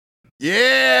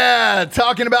Yeah,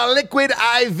 talking about liquidiv.com,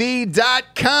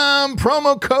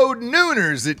 promo code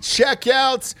Nooners at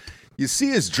checkout. You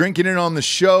see us drinking it on the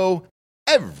show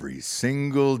every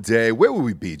single day. Where would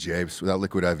we be, James, without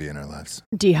Liquid IV in our lives?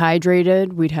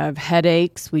 Dehydrated, we'd have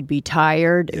headaches, we'd be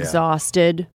tired,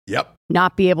 exhausted. Yep.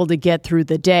 Not be able to get through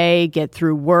the day, get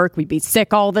through work. We'd be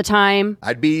sick all the time.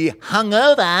 I'd be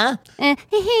hungover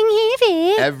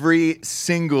every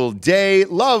single day.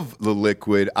 Love the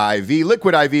Liquid IV.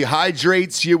 Liquid IV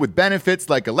hydrates you with benefits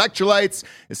like electrolytes,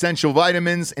 essential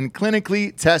vitamins, and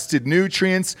clinically tested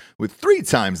nutrients with 3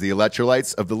 times the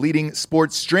electrolytes of the leading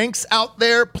sports drinks out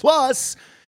there, plus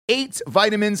 8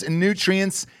 vitamins and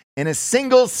nutrients in a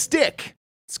single stick.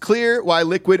 It's clear why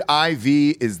Liquid IV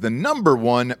is the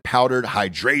 #1 powdered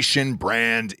hydration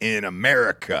brand in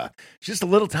America. It's just a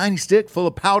little tiny stick full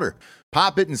of powder.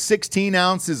 Pop it in 16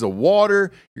 ounces of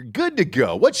water. You're good to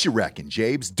go. What you reckon,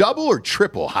 Jabes? Double or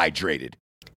triple hydrated?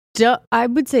 I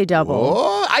would say double.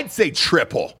 Oh, I'd say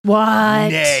triple. What?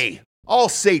 Nay, I'll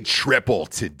say triple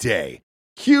today.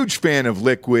 Huge fan of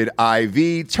Liquid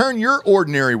IV. Turn your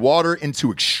ordinary water into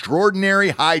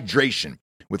extraordinary hydration.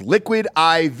 With Liquid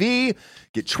IV,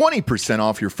 get 20%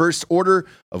 off your first order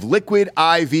of Liquid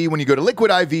IV when you go to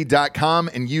liquidiv.com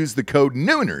and use the code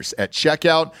Nooners at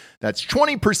checkout. That's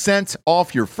 20%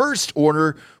 off your first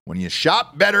order when you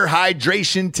shop better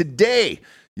hydration today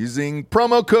using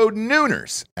promo code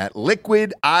Nooners at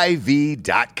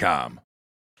liquidiv.com.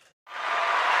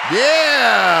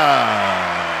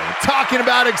 Yeah! Talking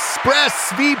about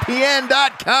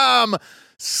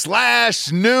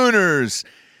expressvpn.com/Nooners.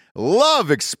 Love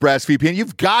ExpressVPN.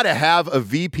 You've got to have a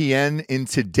VPN in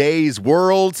today's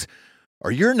world,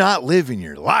 or you're not living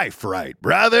your life right,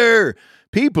 brother.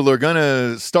 People are going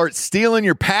to start stealing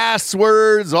your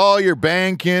passwords, all your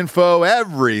bank info,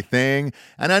 everything.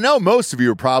 And I know most of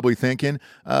you are probably thinking,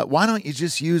 why don't you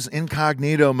just use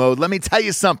incognito mode? Let me tell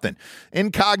you something.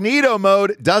 Incognito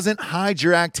mode doesn't hide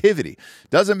your activity.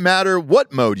 Doesn't matter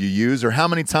what mode you use or how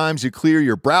many times you clear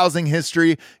your browsing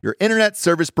history, your internet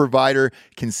service provider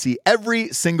can see every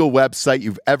single website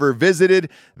you've ever visited.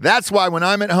 That's why when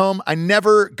I'm at home, I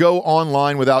never go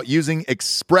online without using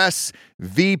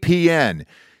ExpressVPN.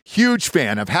 Huge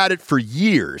fan. I've had it for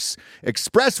years.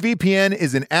 ExpressVPN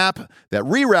is an app that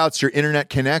reroutes your internet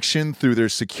connection through their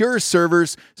secure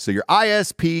servers so your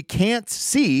ISP can't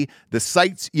see the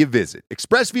sites you visit.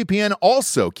 ExpressVPN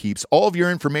also keeps all of your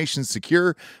information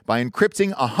secure by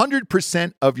encrypting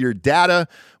 100% of your data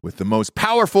with the most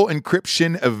powerful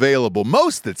encryption available.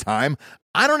 Most of the time,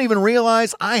 I don't even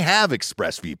realize I have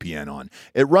ExpressVPN on.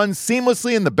 It runs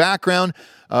seamlessly in the background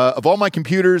of all my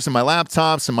computers and my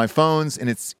laptops and my phones, and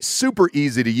it's super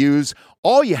easy to use.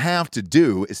 All you have to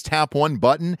do is tap one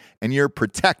button and you're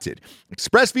protected.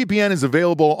 ExpressVPN is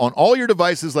available on all your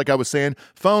devices, like I was saying,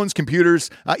 phones, computers,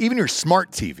 even your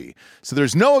smart TV. So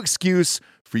there's no excuse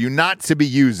for you not to be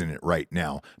using it right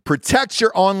now. Protect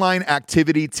your online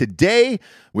activity today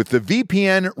with the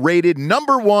VPN rated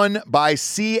 #1 by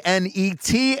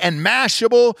CNET and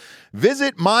Mashable.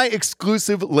 Visit my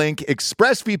exclusive link,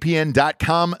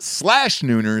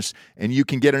 expressvpn.com/Nooners, and you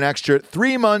can get an extra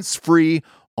 3 months free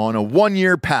on a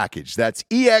 1-year package. That's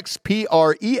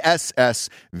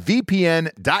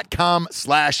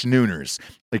expressvpn.com/Nooners.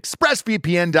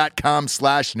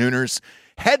 expressvpn.com/Nooners.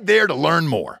 Head there to learn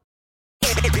more.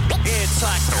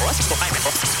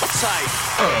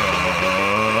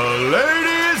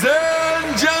 Ladies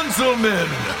and gentlemen,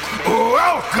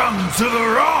 welcome to the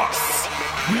Ross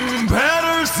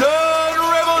Patterson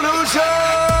Revolution!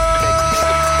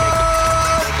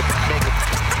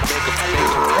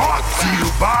 Brought to you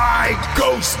by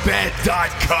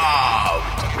GhostBed.com.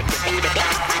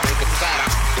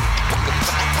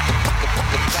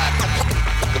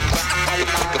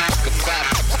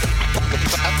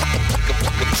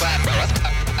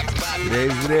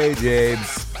 Today's the day,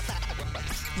 Jabes.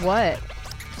 What?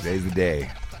 Today's the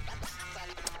day.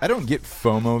 I don't get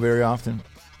FOMO very often.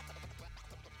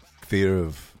 Fear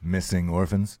of missing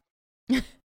orphans. Because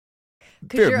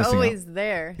you're always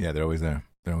there. Yeah, they're always there.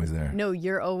 They're always there. No,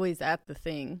 you're always at the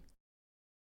thing.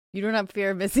 You don't have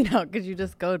fear of missing out because you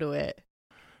just go to it.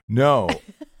 No.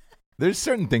 There's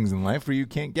certain things in life where you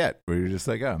can't get, where you're just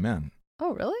like, oh, man.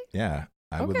 Oh, really? Yeah.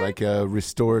 I would like a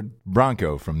restored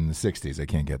Bronco from the 60s. I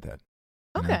can't get that.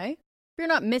 Okay. You're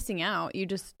not missing out. You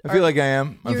just I feel like I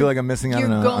am. I feel like I'm missing out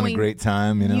on a great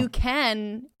time, you know? You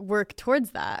can work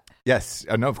towards that. Yes.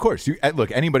 No, of course. Look,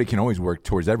 anybody can always work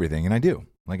towards everything, and I do.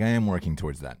 Like, I am working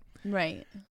towards that. Right.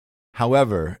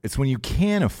 However, it's when you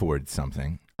can afford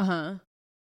something,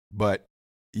 but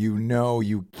you know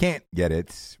you can't get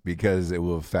it because it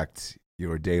will affect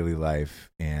your daily life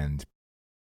and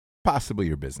possibly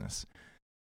your business.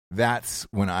 That's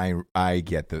when I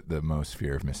get the most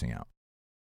fear of missing out.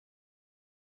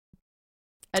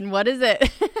 And what is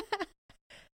it?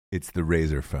 It's the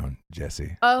Razr phone,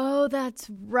 Jesse. Oh, that's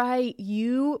right.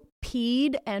 You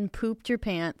peed and pooped your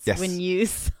pants when you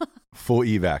saw. Full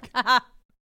evac.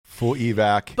 Full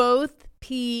evac. Both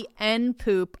pee and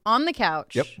poop on the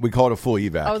couch. Yep, we call it a full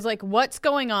evac. I was like, what's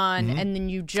going on? Mm-hmm. And then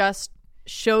you just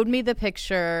showed me the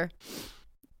picture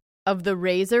of the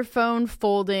Razr phone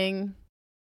folding,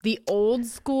 the old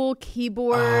school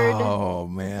keyboard. Oh,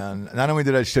 man. Not only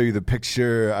did I show you the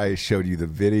picture, I showed you the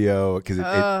video because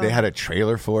they had a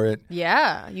trailer for it.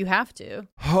 Yeah, you have to.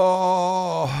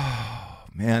 Oh,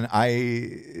 man.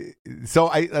 I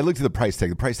looked at the price tag.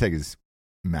 The price tag is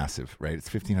massive, right? It's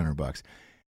 $1,500.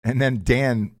 And then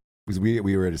Dan, because we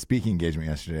were at a speaking engagement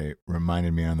yesterday,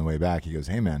 reminded me on the way back. He goes,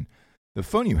 "Hey, man, the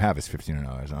phone you have is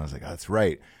 $1,500." And I was like, "Oh, that's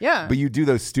right." Yeah. But you do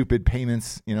those stupid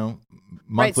payments, monthly.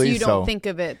 Right, so you don't think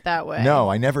of it that way. No,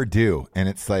 I never do. And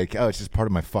it's like, oh, it's just part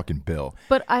of my fucking bill.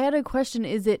 But I had a question.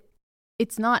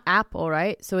 It's not Apple,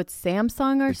 right? So it's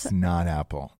Samsung or something? It's not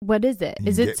Apple. What is it?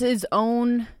 Is it his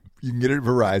own? You can get it at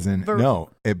Verizon.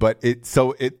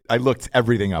 I looked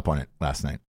everything up on it last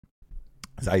night.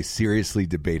 I seriously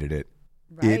debated it.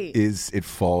 Right. It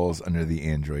falls under the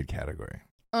Android category.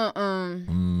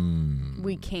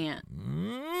 We can't.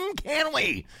 Can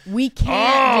we? We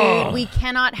can't, dude. We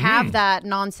cannot have that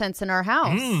nonsense in our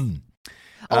house.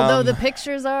 Although the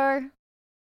pictures are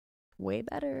way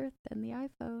better than the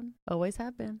iPhone. Always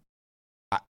have been.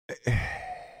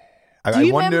 Do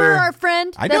you remember our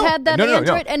friend that had that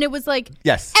Android? And it was like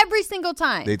every single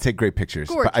time. They take great pictures.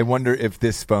 Gorgeous. But I wonder if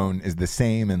this phone is the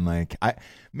same. And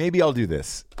maybe I'll do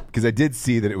this because I did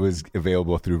see that it was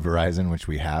available through Verizon, which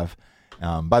we have.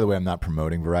 By the way, I'm not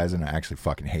promoting Verizon. I actually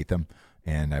fucking hate them.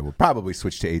 And I will probably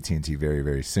switch to AT&T very,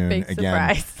 very soon. Big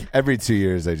Again, surprise. Every 2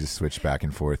 years, I just switch back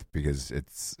and forth because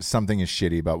something is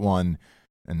shitty about one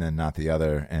and then not the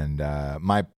other. And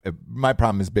my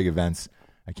problem is big events.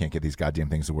 I can't get these goddamn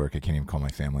things to work. I can't even call my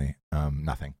family.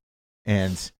 Nothing.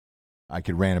 And I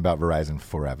could rant about Verizon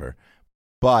forever.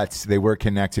 But they were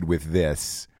connected with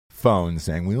this phone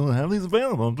saying, we don't have these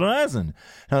available on Verizon. And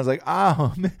I was like,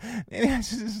 maybe I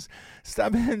should just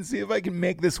stop in and see if I can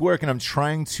make this work. And I'm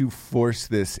trying to force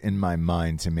this in my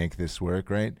mind to make this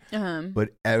work, right? Uh-huh. But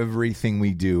everything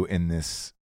we do in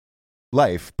this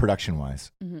life,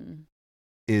 production-wise,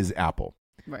 is Apple.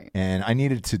 Right. And I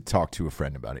needed to talk to a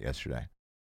friend about it yesterday.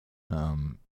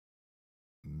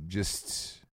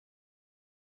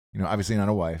 Obviously not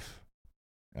a wife,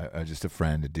 just a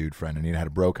friend, a dude friend. I had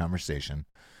a bro conversation.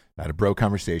 I had a bro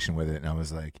conversation with it, and I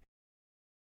was like,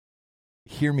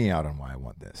 hear me out on why I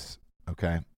want this,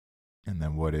 okay? And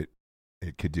then what it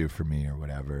could do for me or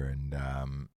whatever.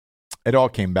 And it all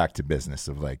came back to business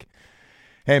of like,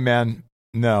 hey, man,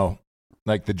 no.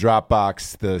 Like the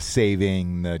Dropbox, the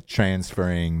saving, the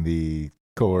transferring, the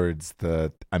chords,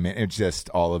 it's just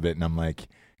all of it. And I'm like,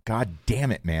 God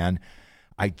damn it, man.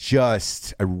 I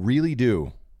really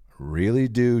do,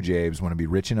 Jabes, want to be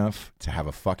rich enough to have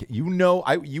a fucking, if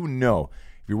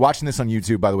you're watching this on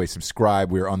YouTube, by the way,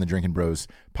 subscribe. We're on the Drinking Bros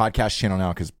podcast channel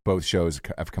now because both shows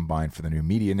have combined for the new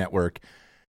media network.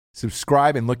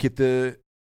 Subscribe and look at the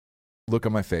look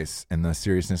on my face and the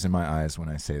seriousness in my eyes when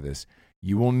I say this.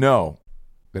 You will know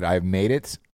that I've made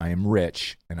it. I am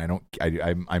rich, and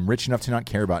I'm rich enough to not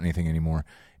care about anything anymore.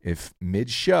 If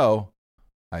mid-show,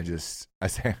 I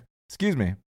say, excuse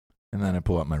me, and then I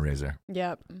pull out my razor.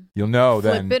 Yep. You'll know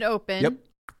Flip then. Flip it open. Yep.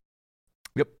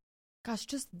 Gosh,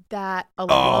 just that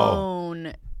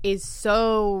alone is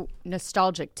so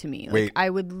nostalgic to me. Like, I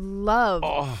would love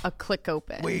a click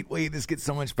open. Wait, this gets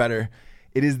so much better.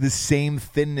 It is the same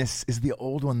thinness as the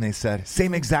old one, they said.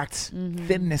 Same exact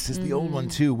thinness as the old one,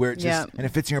 too, where it just, and it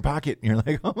fits in your pocket. And you're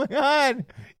like, oh my God.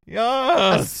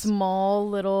 Yes. A small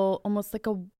little, almost like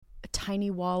a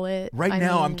tiny wallet. Right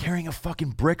now, I'm carrying a fucking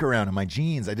brick around in my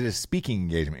jeans. I did a speaking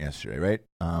engagement yesterday, right?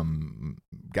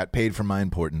 Got paid for my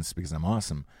importance because I'm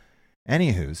awesome.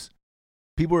 Anywho's,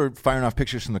 people were firing off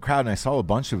pictures from the crowd, and I saw a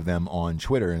bunch of them on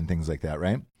Twitter and things like that,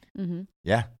 right? Mm-hmm.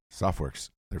 Yeah, Softworks.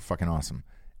 They're fucking awesome.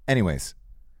 Anyways,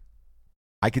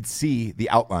 I could see the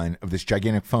outline of this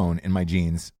gigantic phone in my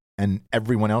jeans and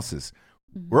everyone else's.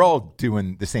 Mm-hmm. We're all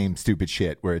doing the same stupid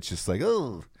shit where it's just like,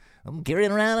 oh, I'm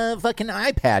carrying around a fucking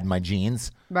iPad in my jeans.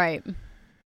 Right.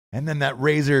 And then that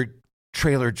Razr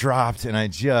trailer dropped, and I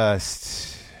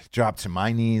just dropped to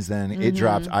my knees. Then it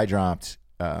dropped. I dropped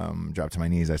to my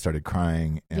knees. I started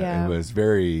crying. And it was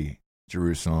very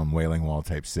Jerusalem Wailing Wall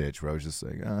type sitch where I was just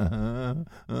like,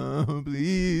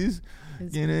 please,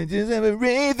 can I just have a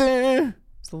Razr?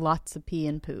 There's lots of pee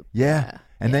and poop. Yeah.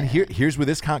 And then here's where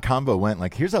this convo went.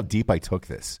 Like, here's how deep I took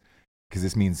this, because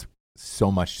this means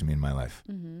so much to me in my life.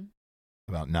 Mm-hmm.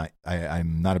 About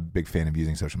I'm not a big fan of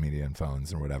using social media and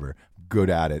phones or whatever. Good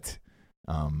at it,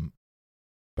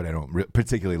 but I don't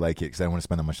particularly like it because I don't want to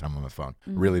spend that much time on my phone.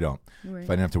 Mm-hmm. Really don't. Right. If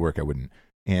I didn't have to work, I wouldn't.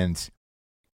 And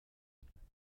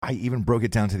I even broke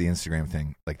it down to the Instagram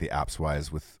thing, like the apps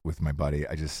wise with my buddy.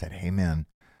 I just said, hey man,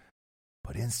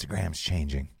 but Instagram's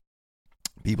changing.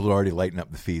 People are already lighting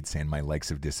up the feed saying my likes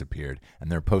have disappeared,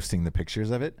 and they're posting the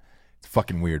pictures of it. It's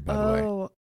fucking weird, by the way.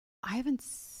 Oh, I haven't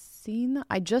seen that.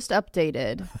 I just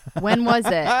updated. When was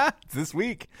it? It's this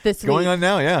week. This week. Going on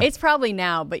now, yeah. It's probably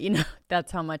now, but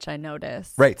that's how much I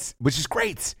notice. Right, which is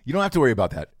great. You don't have to worry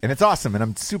about that. And it's awesome, and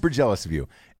I'm super jealous of you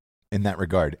in that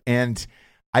regard. And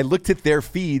I looked at their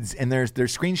feeds, and they're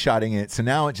screenshotting it, so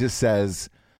now it just says,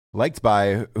 liked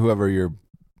by whoever your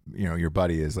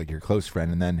buddy is, like your close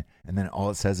friend, and then all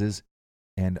it says is,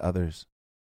 and others.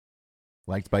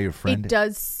 Liked by your friend. It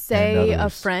does say a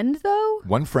friend, though?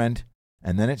 One friend,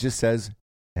 and then it just says,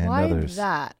 and Why others. Why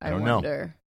that, I don't wonder.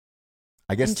 know.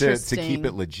 I guess to keep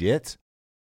it legit.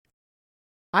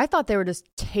 I thought they were just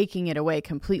taking it away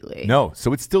completely. No,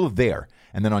 so it's still there.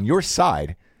 And then on your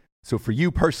side, so for you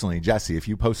personally, Jesse, if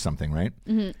you post something, right?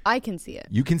 Mm-hmm. I can see it.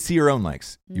 You can see your own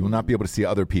likes. Mm-hmm. You will not be able to see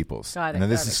other people's. Got it, and then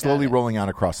this is slowly rolling out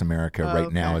across America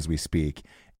now as we speak.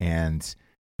 And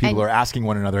people are asking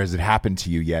one another, has it happened to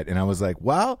you yet? And I was like,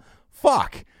 well,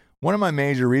 fuck. One of my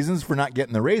major reasons for not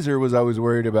getting the razor was I was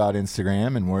worried about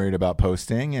Instagram and worried about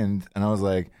posting. And I was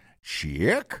like,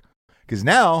 chick? Because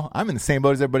now I'm in the same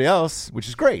boat as everybody else, which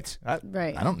is great. I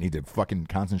don't need to fucking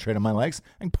concentrate on my likes.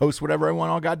 I can post whatever I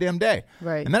want all goddamn day.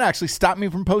 Right. And that actually stopped me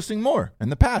from posting more in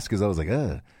the past because I was like,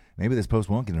 maybe this post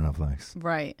won't get enough likes.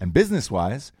 Right. And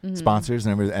business-wise, sponsors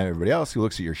and everybody else who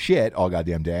looks at your shit all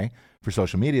goddamn day for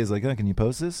social media is like, can you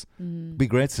post this? Mm-hmm. Be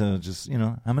great to just,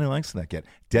 how many likes did that get?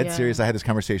 Dead serious. I had this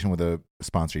conversation with a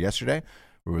sponsor yesterday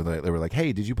where they were like,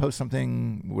 hey, did you post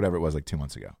something, whatever it was, like 2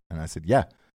 months ago? And I said, yeah.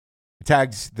 I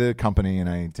tagged the company and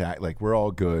I tagged, like, we're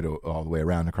all good all the way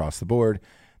around across the board.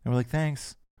 And we're like,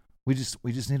 thanks. We just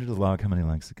needed to log how many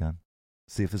likes it got.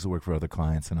 See if this will work for other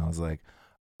clients. And I was like,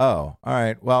 oh, all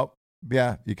right. Well,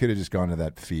 yeah, you could have just gone to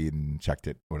that feed and checked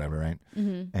it, whatever, right?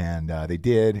 Mm-hmm. And they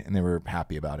did, and they were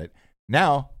happy about it.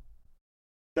 Now,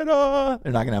 ta-da,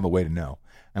 they're not going to have a way to know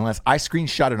unless I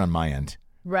screenshot it on my end.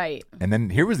 Right. And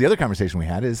then here was the other conversation we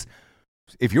had is,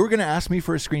 if you were going to ask me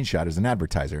for a screenshot as an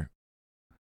advertiser,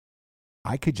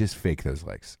 I could just fake those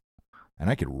likes, and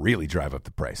I could really drive up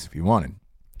the price if you wanted.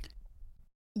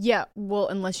 Yeah, well,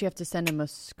 unless you have to send him a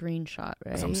screenshot, right?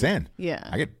 That's what I'm saying. Yeah.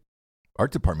 I get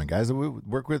art department guys that we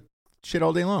work with shit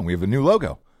all day long. We have a new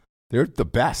logo. They're the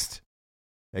best.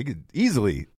 They could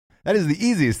easily, that is the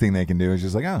easiest thing they can do is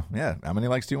just like, oh, yeah, how many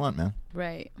likes do you want, man?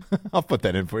 Right. I'll put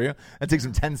that in for you. That takes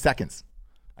them 10 seconds.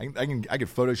 I could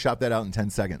Photoshop that out in 10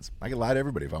 seconds. I could lie to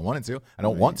everybody if I wanted to. I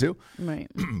don't want to. Right.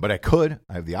 But I could.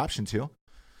 I have the option to.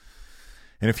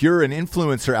 And if you're an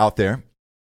influencer out there,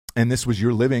 and this was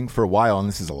your living for a while, and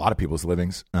this is a lot of people's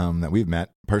livings that we've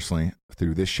met personally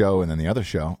through this show and then the other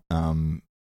show,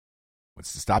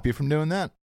 what's to stop you from doing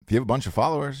that? If you have a bunch of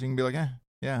followers, you can be like,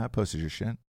 yeah, I posted your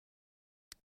shit.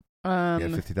 You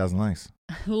have 50,000 likes.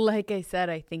 Like I said,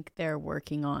 I think they're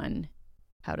working on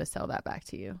how to sell that back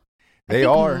to you. They I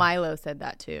think are. Milo said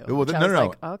that too. Well, no.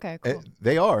 Like, okay, cool.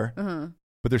 They are,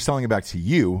 but they're selling it back to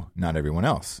you, not everyone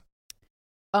else.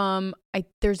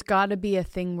 There's got to be a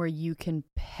thing where you can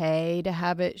pay to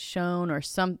have it shown or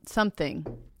something.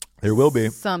 There will be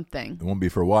something. It won't be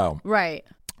for a while, right?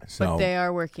 So but they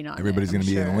are working on it. Everybody's going to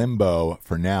be in limbo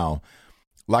for now.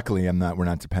 Luckily, we're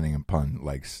not depending upon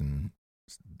likes and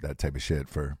that type of shit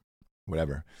for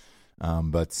whatever.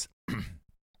 But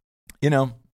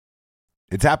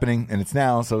it's happening and it's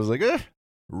now. So I was like,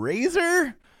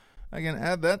 razor. I can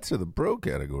add that to the pro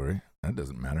category. That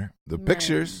doesn't matter. The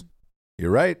pictures.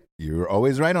 You're right. You're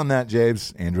always right on that,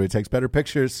 James. Android takes better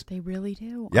pictures. They really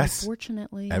do. Yes.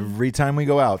 Unfortunately. Every time we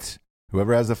go out,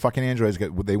 whoever has the fucking Androids,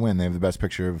 they win. They have the best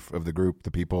picture of the group,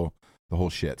 the people, the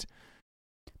whole shit.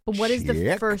 But what is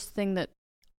the first thing that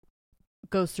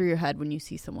goes through your head when you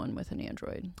see someone with an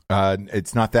Android?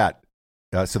 It's not that.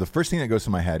 So the first thing that goes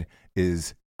through my head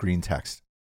is green text,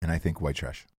 and I think white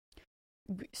trash.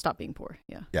 Stop being poor.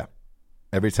 Yeah. Yeah.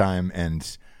 Every time.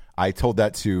 And I told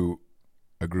that to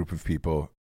a group of people.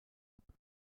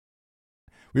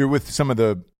 We were with some of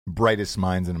the brightest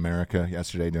minds in America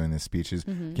yesterday doing these speeches.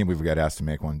 Can't believe we got asked to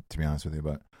make one, to be honest with you,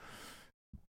 but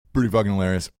pretty fucking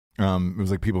hilarious. It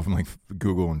was like people from like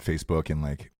Google and Facebook, and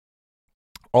like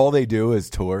all they do is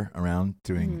tour around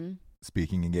doing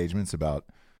speaking engagements about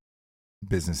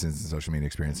businesses and social media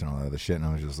experience and all that other shit. And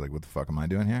I was just like, what the fuck am I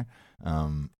doing here?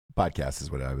 Podcast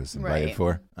is what I was invited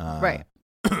for. Right.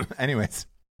 Anyways,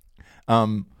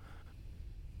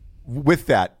 with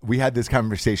that, we had this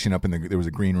conversation there was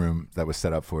a green room that was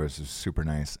set up for us. It was super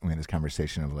nice. And we had this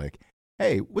conversation of like,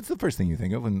 hey, what's the first thing you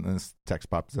think of when this text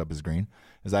pops up as green?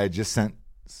 As I had just sent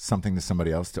something to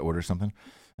somebody else to order something.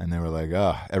 And they were like,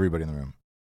 everybody in the room,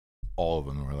 all of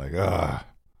them were like,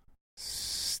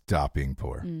 stop being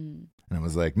poor. And I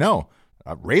was like, no,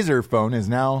 a Razr phone is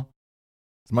now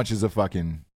as much as a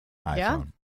fucking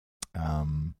iPhone. Yeah.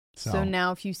 So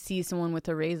now if you see someone with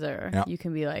a Razr, you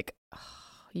can be like,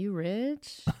 you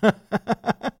rich?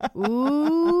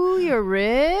 Ooh, you're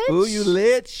rich? Ooh, you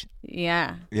lich?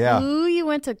 Yeah. Yeah. Ooh, you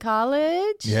went to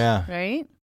college? Yeah. Right?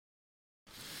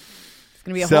 It's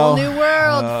going to be a whole new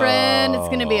world, friend. It's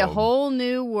going to be a whole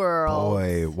new world.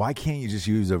 Boy, why can't you just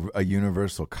use a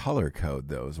universal color code,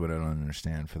 though, is what I don't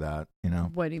understand for that, you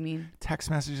know? What do you mean? Text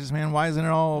messages, man. Why isn't it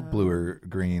all blue or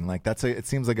green? Like, it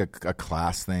seems like a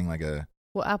class thing, like a...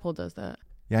 Well, Apple does that.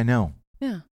 Yeah, I know.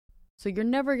 Yeah. So you're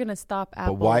never going to stop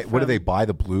Apple. But why? What do they buy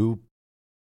the blue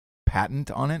patent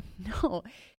on it? No.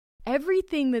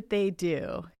 Everything that they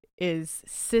do is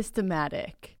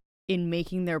systematic in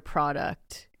making their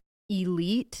product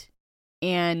elite,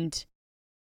 and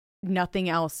nothing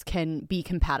else can be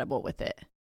compatible with it.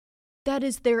 That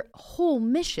is their whole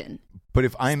mission. But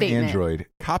if I'm Android,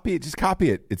 copy it. Just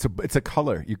copy it. It's a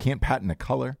color. You can't patent a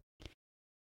color.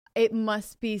 It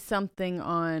must be something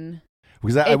on...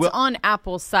 Because it's on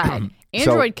Apple's side.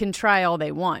 Android can try all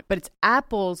they want, but it's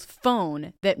Apple's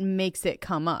phone that makes it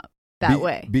come up that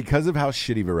way. Because of how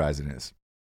shitty Verizon is.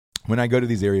 When I go to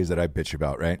these areas that I bitch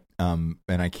about, right? And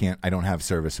I don't have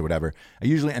service or whatever, I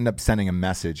usually end up sending a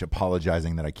message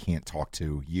apologizing that I can't talk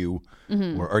to you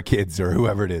or our kids or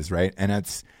whoever it is, right? And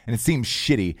it seems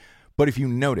shitty, but if you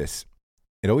notice,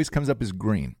 it always comes up as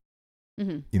green.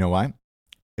 Mm-hmm. You know why?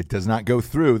 It does not go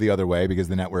through the other way because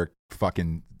the network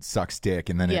fucking sucks dick.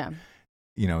 And then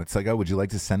it's like, oh, would you like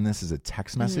to send this as a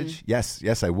text message? Mm-hmm.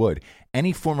 Yes, I would.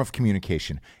 Any form of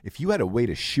communication. If you had a way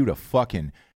to shoot a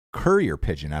fucking courier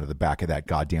pigeon out of the back of that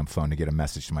goddamn phone to get a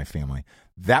message to my family,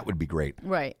 that would be great.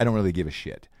 Right. I don't really give a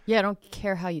shit. Yeah, I don't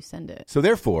care how you send it. So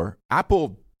therefore,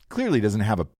 Apple clearly doesn't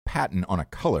have a patent on a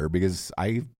color because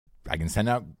I can send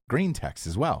out green text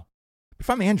as well. If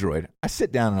I'm Android, I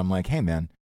sit down and I'm like, hey, man,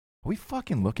 are we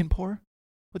fucking looking poor?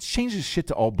 Let's change this shit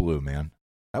to all blue, man.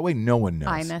 That way no one knows.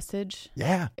 iMessage?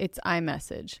 Yeah. It's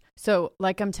iMessage. So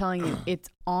like I'm telling you, it's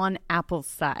on Apple's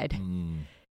side.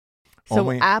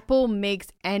 So Apple makes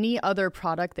any other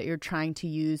product that you're trying to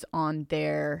use on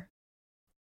to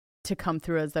come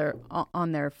through as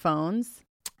on their phones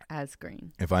as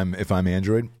green. If I'm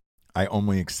Android, I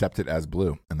only accept it as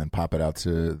blue and then pop it out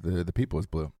to the people as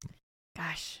blue.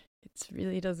 Gosh. It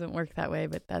really doesn't work that way,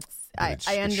 but I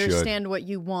understand what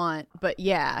you want. But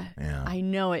yeah, I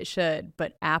know it should.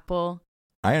 But Apple,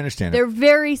 I understand. They're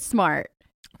very smart.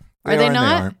 Are they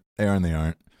not? They are and they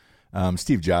aren't.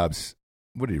 Steve Jobs,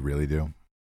 what did he really do?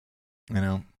 I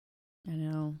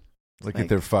know. Look at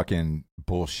their fucking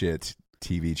bullshit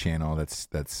TV channel that's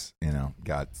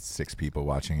got 6 people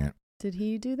watching it. Did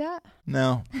he do that?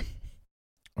 No.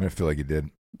 I feel like he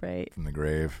did. Right. From the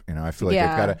grave. I feel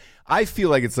like I feel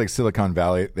like it's like Silicon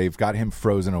Valley. They've got him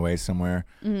frozen away somewhere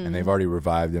and they've already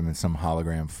revived him in some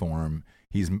hologram form.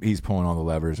 He's pulling all the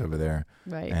levers over there.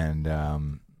 Right.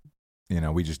 And,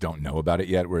 we just don't know about it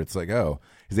yet, where it's like, because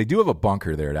they do have a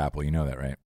bunker there at Apple. You know that,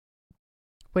 right?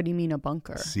 What do you mean a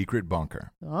bunker? Secret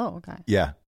bunker. Oh, okay.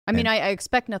 Yeah. I mean, I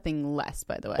expect nothing less,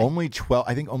 by the way. Only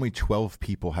 12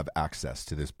 people have access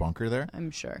to this bunker there.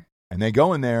 I'm sure. And they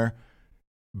go in there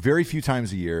very few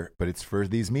times a year, but it's for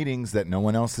these meetings that no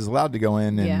one else is allowed to go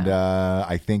in. And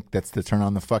I think that's to turn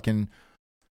on the fucking...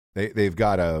 They've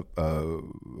got a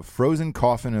frozen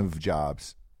coffin of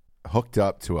Jobs hooked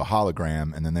up to a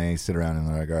hologram, and then they sit around and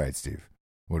they're like, all right, Steve,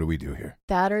 what do we do here?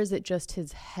 That, or is it just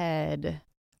his head,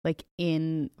 like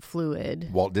in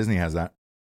fluid? Walt Disney has that.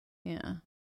 Yeah.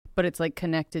 But it's like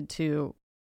connected to...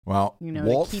 Well,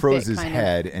 Walt froze his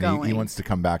head, and he wants to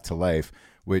come back to life,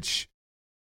 which...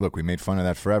 Look, we made fun of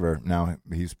that forever. Now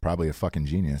he's probably a fucking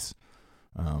genius.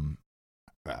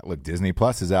 Look, Disney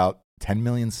Plus is out. 10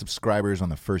 million subscribers on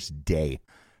the first day.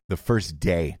 The first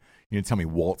day. You gonna tell me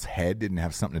Walt's head didn't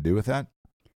have something to do with that?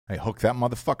 Hey, hook that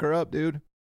motherfucker up, dude.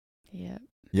 Yep.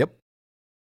 Yep.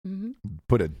 Mm-hmm.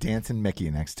 Put a dancing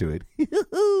Mickey next to it.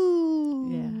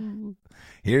 Yeah.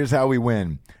 Here's how we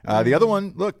win. The other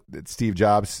one, look, that Steve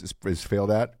Jobs has failed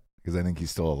at, because I think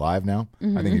he's still alive now.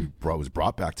 I think he was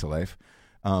brought back to life.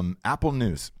 Apple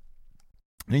News.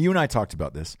 Now, you and I talked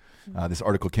about this. This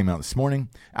article came out this morning.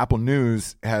 Apple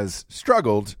News has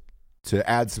struggled to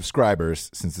add subscribers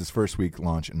since its first week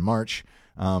launch in March.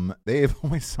 They have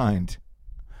only signed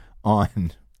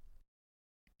on...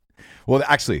 Well,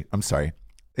 actually, I'm sorry.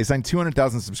 They signed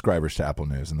 200,000 subscribers to Apple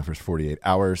News in the first 48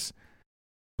 hours,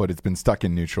 but it's been stuck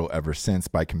in neutral ever since.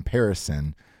 By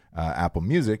comparison, Apple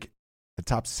Music, the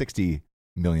top 60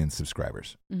 million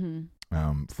subscribers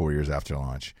 4 years after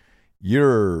launch.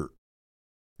 We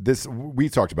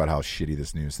talked about how shitty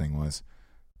this news thing was.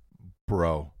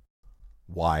 Bro,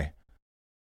 why?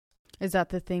 Is that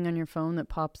the thing on your phone that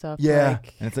pops up? Yeah.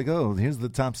 And it's like, oh, here's the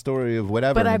top story of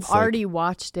whatever. But I've already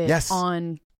watched it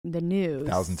on the news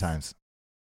 1,000 times.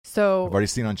 So I've already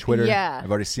seen it on Twitter. Yeah. I've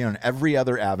already seen it on every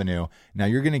other avenue. Now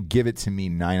you're going to give it to me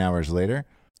 9 hours later?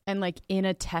 And like in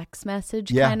a text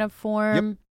message kind of form. Yep.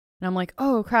 And I'm like,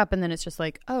 oh, crap. And then it's just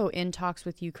like, oh, in talks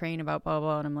with Ukraine about blah,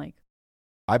 blah. And I'm like,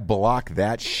 I blocked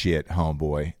that shit,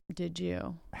 homeboy. Did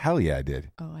you? Hell yeah, I did.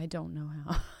 Oh, I don't know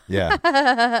how. Yeah.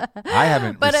 I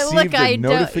haven't received a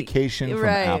notification from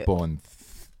Apple in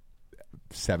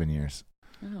 7 years.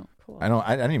 Oh, cool. I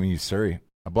don't even use Siri.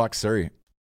 I blocked Siri.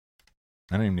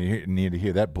 I don't even need to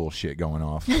hear that bullshit going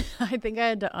off. I think I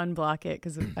had to unblock it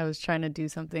because I was trying to do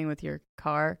something with your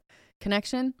car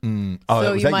connection. Oh,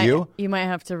 so was that you? You might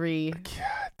have to God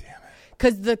damn it.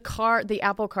 Because the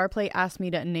Apple CarPlay asked me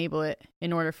to enable it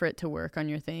in order for it to work on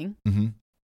your thing. Mm-hmm.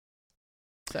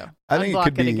 So I think it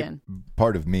could be again.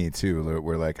 Part of me too,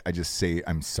 where like I just say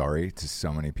I'm sorry to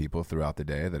so many people throughout the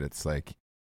day that it's like,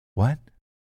 what?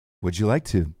 Would you like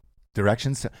to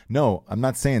directions? No, I'm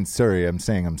not saying sorry. I'm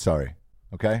saying I'm sorry.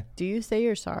 Okay. Do you say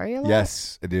you're sorry a lot?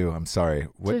 Yes, I do. I'm sorry.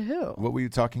 To who? What were you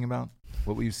talking about?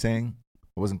 What were you saying?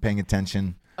 I wasn't paying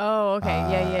attention. Oh, okay.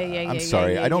 Yeah. I'm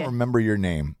sorry. I don't remember your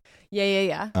name.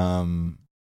 Yeah. I'm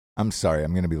sorry.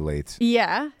 I'm going to be late.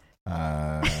 Yeah.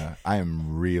 I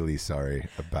am really sorry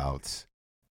about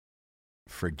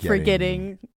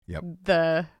forgetting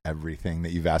the everything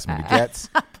that you've asked me to get.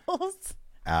 Apples.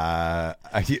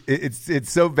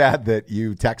 It's so bad that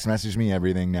you text message me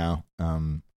everything now.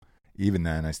 Even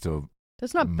then, I still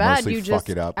that's not bad. You just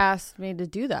it up. Asked me to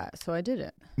do that, so I did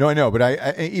it. No, I know, but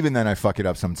I even then I fuck it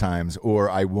up sometimes, or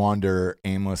I wander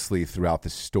aimlessly throughout the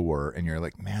store, and you're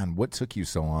like, man, what took you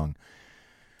so long?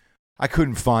 I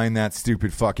couldn't find that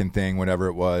stupid fucking thing, whatever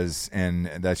it was, and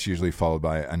that's usually followed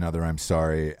by another I'm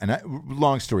sorry. And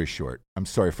long story short, I'm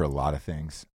sorry for a lot of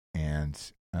things, and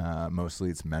mostly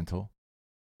it's mental,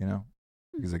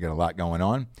 because I got a lot going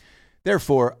on.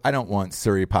 Therefore, I don't want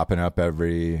Siri popping up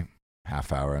every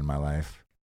half hour in my life.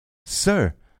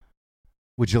 Sir,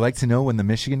 would you like to know when the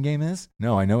Michigan game is?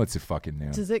 No, I know it's a fucking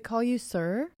noon. Does it call you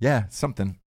sir? Yeah,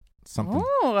 something.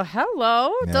 Oh,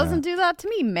 hello. Yeah. Doesn't do that to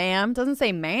me, ma'am. Doesn't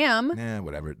say ma'am. Yeah,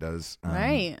 whatever it does.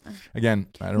 Right. Again,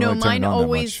 I don't really turn it on that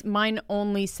much. Mine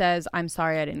only says, I'm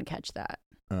sorry I didn't catch that.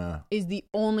 Is the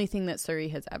only thing that Siri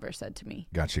has ever said to me.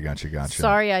 Gotcha.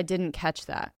 Sorry I didn't catch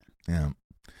that. Yeah.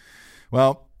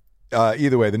 Well,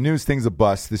 either way, the news thing's a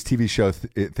bust. This TV show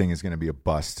thing is going to be a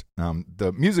bust.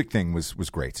 The music thing was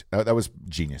great. That was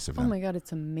genius of them. Oh my God,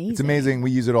 it's amazing. It's amazing.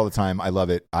 We use it all the time. I love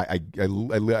it. I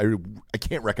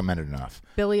can't recommend it enough.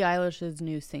 Billie Eilish's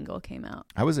new single came out.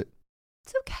 How was it?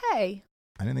 It's okay.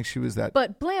 I didn't think she was that.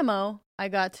 But blammo, I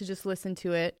got to just listen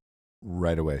to it.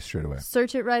 Right away, straight away.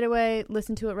 Search it right away.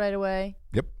 Listen to it right away.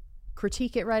 Yep.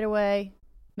 Critique it right away.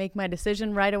 Make my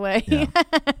decision right away. Yeah.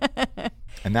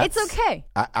 And that's, it's okay.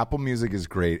 Apple Music is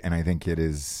great, and I think it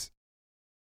is.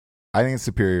 I think it's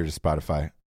superior to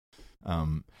Spotify,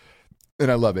 and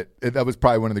I love it. That was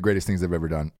probably one of the greatest things they've ever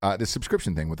done. The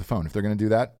subscription thing with the phone. If they're going to do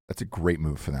that, that's a great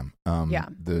move for them. Yeah.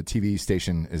 The TV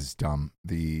station is dumb.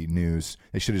 The news,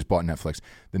 they should have just bought Netflix.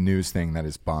 The news thing that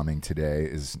is bombing today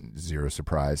is zero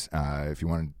surprise. If you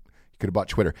wanted, you could have bought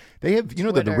Twitter. They have,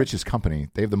 they're the richest company.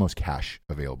 They have the most cash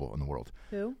available in the world.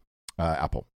 Who?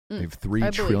 Apple. They have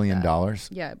 $3 trillion.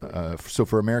 Yeah. So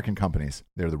for American companies,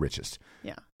 they're the richest.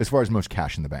 Yeah. As far as most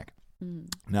cash in the bank.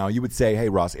 Now, you would say, hey,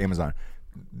 Ross, Amazon.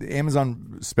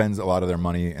 Amazon spends a lot of their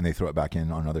money and they throw it back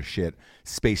in on other shit.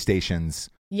 Space stations.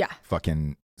 Yeah.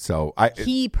 Fucking. So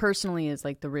he personally is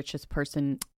like the richest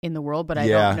person in the world, but I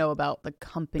don't know about the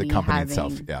company. The company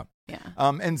itself. Yeah. Yeah.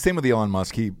 And same with Elon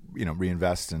Musk. He,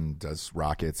 reinvests and does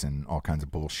rockets and all kinds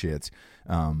of bullshit.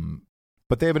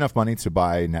 But they have enough money to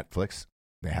buy Netflix.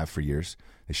 They have for years.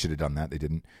 They should have done that. They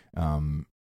didn't. The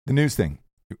news thing.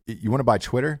 You want to buy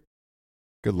Twitter?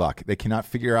 Good luck. They cannot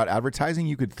figure out advertising.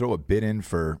 You could throw a bid in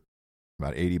for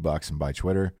about $80 and buy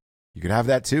Twitter. You could have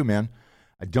that too, man.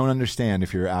 I don't understand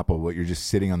if you're Apple what you're just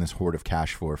sitting on this hoard of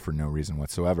cash for no reason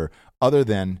whatsoever, other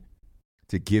than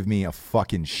to give me a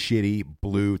fucking shitty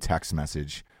blue text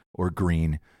message or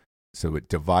green so it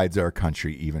divides our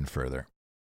country even further.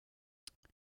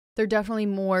 They're definitely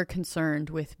more concerned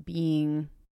with being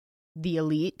the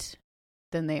elite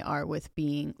than they are with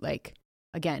being like,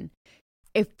 again,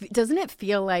 doesn't it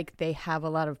feel like they have a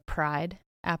lot of pride,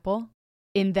 Apple,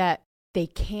 in that they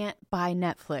can't buy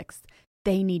Netflix.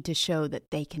 They need to show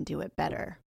that they can do it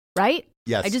better, right?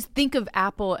 Yes. I just think of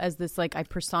Apple as this, like, I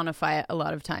personify it a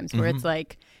lot of times where it's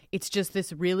like, it's just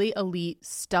this really elite,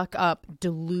 stuck up,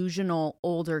 delusional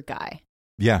older guy.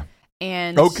 Yeah.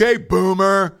 And okay,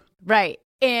 boomer. Right.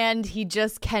 And he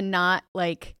just cannot,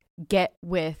 like, get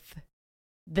with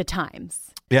the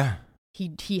times. Yeah.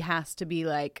 He has to be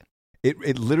like,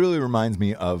 It literally reminds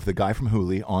me of the guy from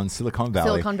Hulu on Silicon Valley.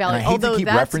 Silicon Valley. And I hate Although to keep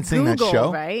that's referencing Google, that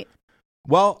show. Right?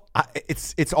 Well,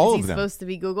 it's all Is of them. He's supposed to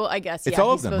be Google, I guess. It's yeah,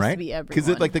 all he's of them, supposed right? to be Because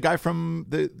everyone. like the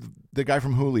guy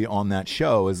from Hulu on that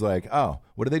show is like, oh,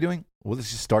 what are they doing? Well,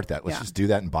 let's just start that. Let's just do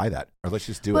that and buy that, or let's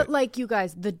just do it. But like you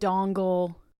guys, the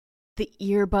dongle, the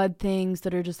earbud things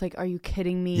that are just like, are you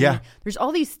kidding me? Yeah. There's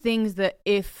all these things that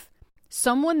if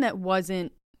someone that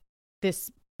wasn't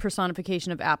this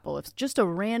personification of Apple, if just a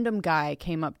random guy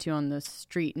came up to you on the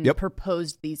street and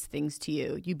proposed these things to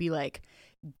you, you'd be like,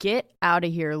 get out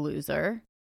of here, loser.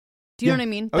 Do you know what I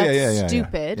mean? Oh, That's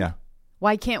stupid. Yeah.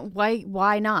 Why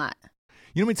not?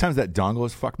 You know how many times that dongle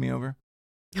has fucked me over?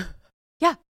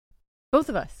 Yeah. Both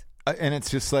of us. And it's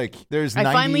just like, there's I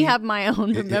 90... finally have my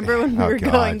own. Remember when we were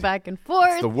going back and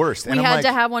forth? It's the worst. We had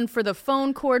to have one for the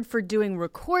phone cord for doing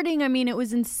recording. I mean, it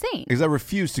was insane. Because I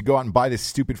refused to go out and buy this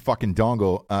stupid fucking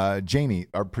dongle. Jamie,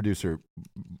 our producer,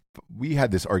 we had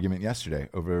this argument yesterday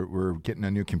over we're getting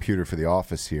a new computer for the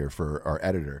office here for our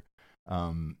editor.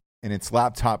 And it's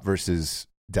laptop versus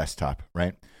desktop,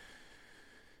 right?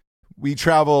 We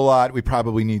travel a lot. We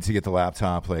probably need to get the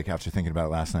laptop, like after thinking about it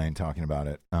last night and talking about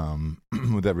it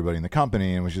with everybody in the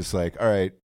company, and was just like, all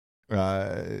right,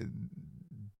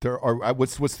 there are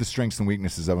what's the strengths and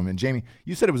weaknesses of them? And Jamie,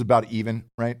 you said it was about even,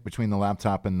 right, between the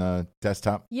laptop and the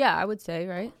desktop? Yeah, I would say,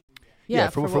 right? Yeah,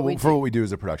 for what we do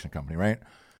as a production company, right?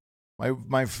 My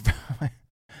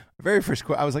very first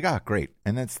question, I was like, great,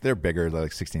 and they're bigger, they're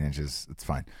like 16 inches. It's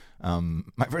fine.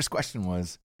 My first question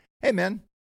was, hey man,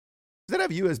 does that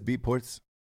have USB ports,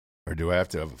 or do I have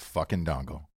to have a fucking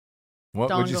dongle?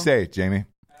 What would you say, Jamie?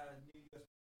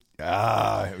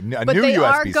 But new they USB-C.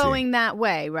 are going that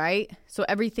way, right? So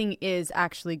everything is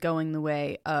actually going the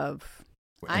way of.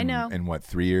 I know. In what,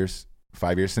 3 years,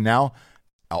 5 years? So now,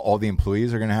 all the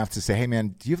employees are going to have to say, "Hey,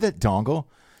 man, do you have that dongle?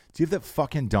 Do you have that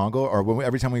fucking dongle?" Or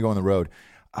every time we go on the road,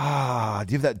 do you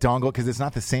have that dongle? Because it's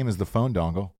not the same as the phone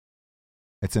dongle.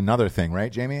 It's another thing,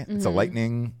 right, Jamie? Mm-hmm. It's a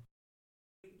lightning.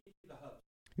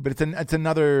 But it's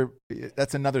another.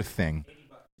 That's another thing.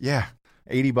 Yeah,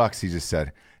 $80. He just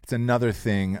said it's another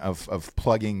thing of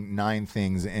plugging 9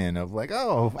 things in. Of like,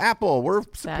 oh, Apple, we're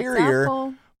superior.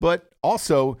 Apple. But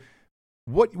also,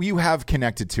 what you have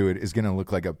connected to it is going to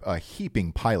look like a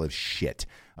heaping pile of shit.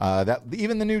 That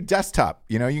even the new desktop,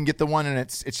 you can get the one and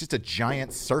it's just a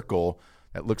giant circle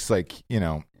that looks like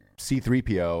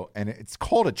C-3PO, and it's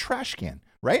called a trash can,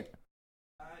 right?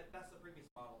 That's the previous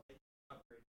model.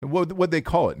 What'd they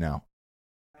call it now?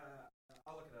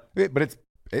 I'll look it up. But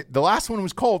the last one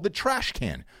was called the trash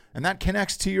can, and that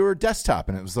connects to your desktop.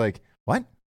 And it was like, what?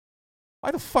 Why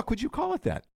the fuck would you call it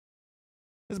that?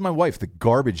 This is my wife, the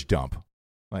garbage dump.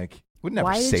 Like, would never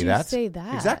Why say did that. you say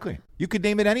that? Exactly. You could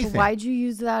name it anything. Why'd you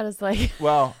use that as like?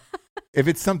 Well, if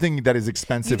it's something that is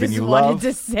expensive and you wanted love,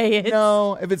 to say it.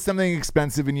 No, if it's something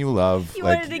expensive and you love, You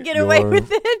like wanted to get away with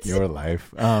it. Your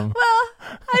life. Well,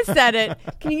 I said it.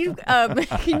 Can you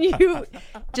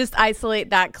just isolate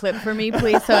that clip for me,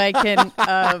 please, so I can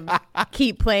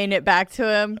keep playing it back to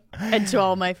him and to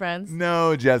all my friends?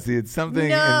 No, Jesse, it's something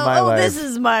in my life. This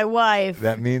is my wife.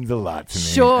 That means a lot to me.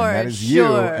 Sure, and that is you.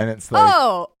 And it's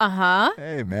like,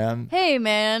 hey, man. Hey,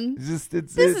 man. This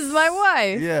is my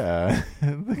wife. Yeah.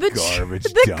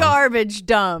 The garbage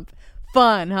dump.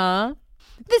 Fun, huh?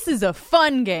 This is a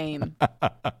fun game.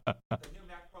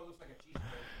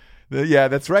 Yeah,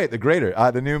 that's right. The grater.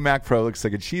 The new Mac Pro looks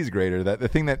like a cheese grater. The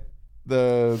thing that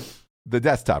the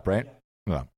desktop, right?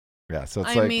 Well, yeah. So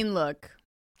it's I mean, look.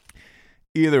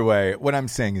 Either way, what I'm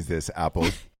saying is this: Apple,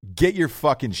 get your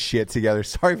fucking shit together.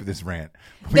 Sorry for this rant.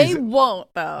 They won't,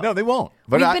 though. No, they won't.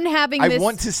 But We've been having this. I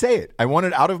want to say it. I want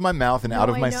it out of my mouth and out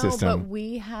of my system. But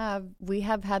we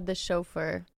have had this show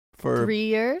for 3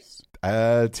 years.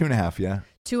 2.5, yeah.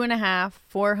 2.5,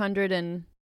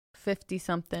 450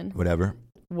 something.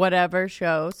 Whatever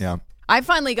shows. Yeah. I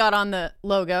finally got on the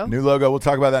logo. New logo. We'll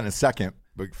talk about that in a second.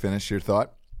 But finish your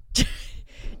thought.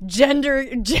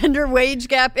 gender wage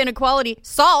gap inequality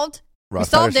solved. Ross we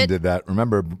solved Patterson it. did that.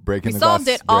 Remember breaking We the solved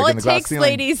glass, it. All breaking it the glass takes, ceiling.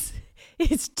 ladies,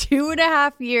 is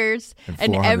 2.5 years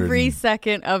and 400 every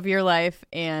second of your life,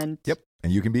 and Yep.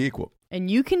 And you can be equal. and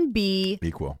you can be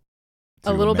Equal.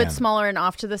 a little bit smaller and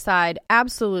off to the side.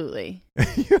 Absolutely.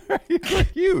 You're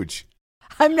huge.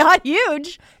 I'm not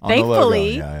huge, On the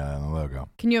thankfully. logo. Yeah, on the logo.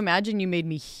 Can you imagine you made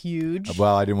me huge?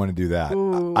 Well, I didn't want to do that.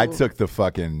 Ooh. I took the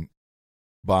fucking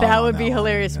bomb. That on would be one.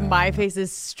 hilarious. Yeah. My face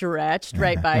is stretched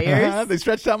right by yours. They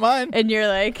stretched out mine. And you're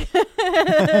like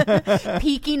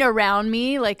peeking around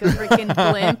me like a freaking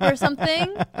blimp or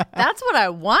something. That's what I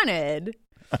wanted.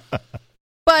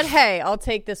 But hey, I'll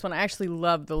take this one. I actually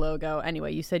love the logo.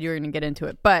 Anyway, you said you were going to get into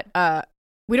it. But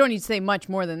we don't need to say much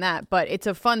more than that. But it's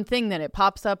a fun thing that it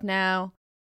pops up now.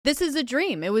 This is a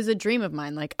dream. It was a dream of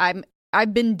mine. Like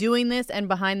I've been doing this and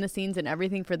behind the scenes and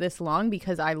everything for this long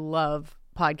because I love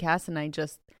podcasts, and I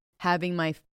just having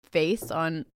my face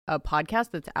on a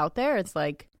podcast that's out there, it's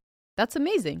like, that's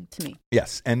amazing to me.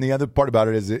 Yes, and the other part about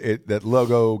it is that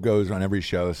logo goes on every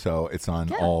show, so it's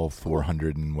on all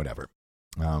 400 and whatever.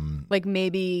 Like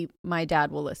maybe my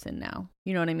dad will listen now.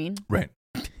 You know what I mean? Right.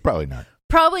 Probably not.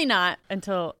 Probably not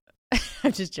until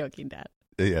I'm just joking, Dad.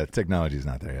 Yeah, technology's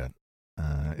not there yet.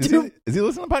 Is he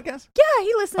listening to podcasts? Yeah,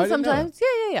 he listens I didn't know sometimes.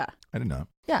 Yeah. I didn't know.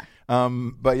 Yeah.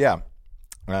 But yeah,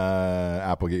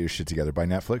 Apple, get your shit together. Buy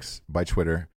Netflix, buy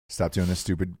Twitter. Stop doing this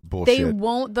stupid bullshit. They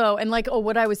won't though. And like,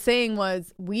 what I was saying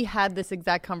was we had this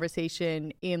exact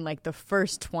conversation in like the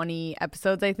first 20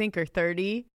 episodes, I think, or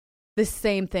 30. The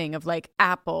same thing of like,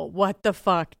 Apple, what the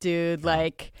fuck, dude?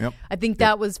 Like, Yep. I think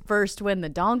that was first when the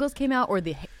dongles came out or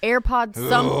the AirPods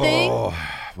something. Oh,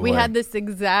 we boy. had this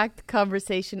exact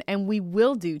conversation, and we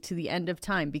will do to the end of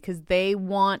time because they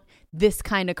want this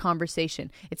kind of conversation.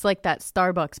 It's like that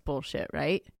Starbucks bullshit,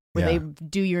 right? Where Yeah. they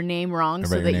do your name wrong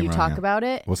so Write your that name you wrong, talk yeah. about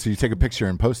it. Well, so you take a picture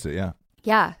and post it, yeah.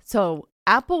 Yeah. So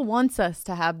Apple wants us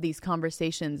to have these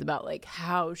conversations about like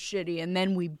how shitty, and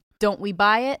then we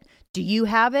buy it? Do you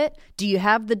have it? Do you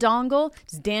have the dongle?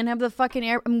 Does Dan have the fucking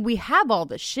air? I mean, we have all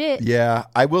the shit. Yeah,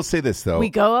 I will say this though. We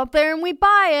go up there and we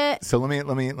buy it. So let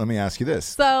me ask you this.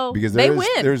 So because they win.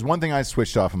 There's one thing I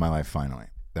switched off in my life finally.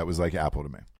 That was like Apple to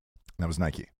me. And that was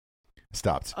Nike.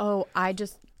 Stopped. Oh, me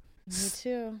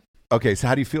too. Okay, so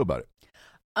how do you feel about it?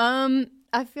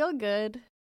 I feel good.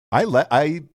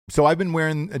 So I've been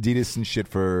wearing Adidas and shit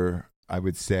for I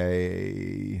would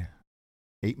say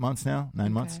 8 months now,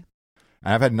 9 months. Okay.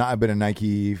 And I've been a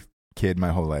Nike kid my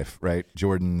whole life, right?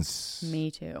 Jordans, Me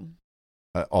too.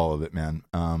 all of it, man.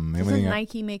 Doesn't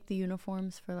Nike make the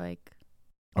uniforms for like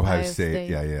Ohio State?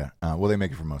 Yeah. Well, they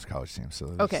make it for most college teams, so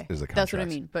there's a contract. That's what I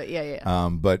mean. But yeah.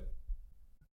 But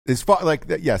as far like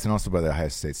that, yes, and also by the Ohio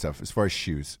State stuff. As far as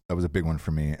shoes, that was a big one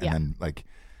for me. And then like,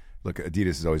 look, Adidas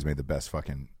has always made the best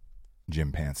fucking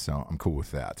gym pants, so I'm cool with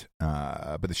that.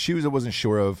 But the shoes I wasn't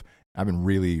sure of. I've been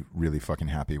really, really fucking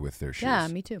happy with their shoes. Yeah,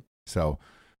 me too. So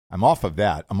I'm off of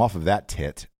that. I'm off of that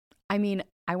tit. I mean,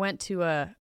 I went to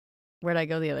where'd I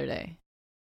go the other day?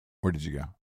 Where did you go?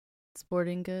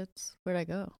 Sporting Goods. Where'd I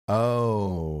go?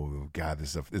 Oh God,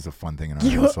 this is a fun thing in our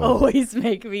You household. always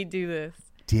make me do this.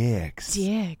 Dick's.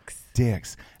 And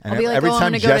I'll be like, every I'm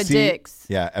time gonna go to Jesse, Dick's.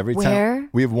 yeah, every Where? time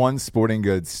we have one sporting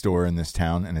goods store in this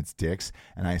town, and it's Dick's.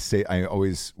 And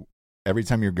every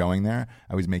time you're going there,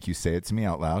 I always make you say it to me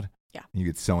out loud. Yeah. You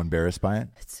get so embarrassed by it.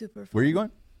 It's super fun. Where are you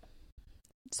going?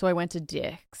 So I went to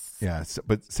Dick's. Yeah,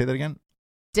 but say that again.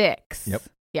 Dick's. Yep.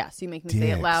 Yeah, so you make me say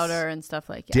it Dick's. louder and stuff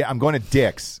like that. I'm going to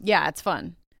Dick's. Yeah, it's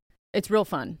fun. It's real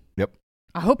fun. Yep.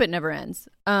 I hope it never ends.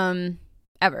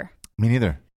 Ever. Me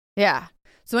neither. Yeah.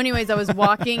 So anyways, I was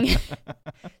walking.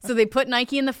 So they put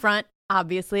Nike in the front.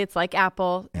 Obviously, it's like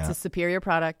Apple. It's Yeah. a superior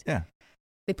product. Yeah.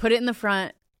 They put it in the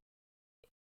front.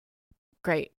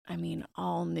 Great. I mean,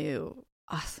 all new,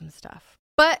 awesome stuff.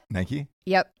 But, Nike?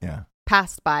 yep, Yeah.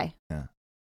 passed by. Yeah.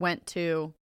 Went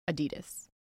to Adidas.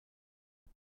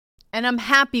 And I'm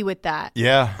happy with that.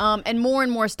 Yeah. And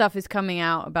more stuff is coming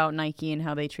out about Nike and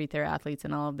how they treat their athletes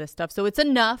and all of this stuff. So it's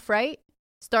enough, right?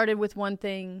 Started with one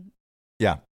thing.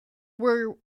 Yeah.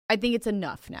 I think it's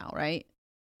enough now, right?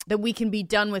 That we can be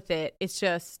done with it. It's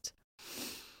just,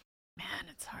 man,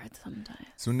 it's hard sometimes.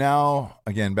 So now,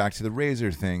 again, back to the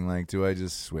razor thing. Like, do I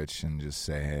just switch and just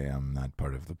say, hey, I'm not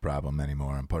part of the problem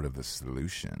anymore. I'm part of the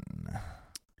solution.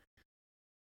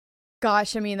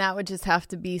 Gosh, I mean, that would just have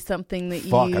to be something that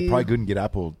Fuck, you... I probably couldn't get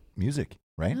Apple Music,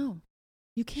 right? No,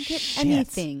 you can't get Shit.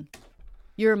 anything.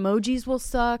 Your emojis will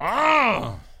suck.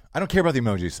 I don't care about the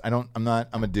emojis.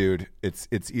 I'm a dude. It's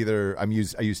either I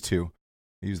use two.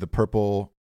 I use the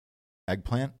purple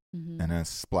eggplant Mhm. and a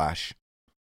splash.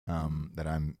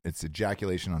 It's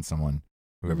ejaculation on someone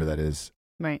whoever that is.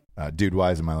 Right. Dude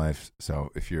Wise in my life.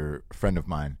 So if you're a friend of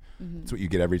mine, that's what you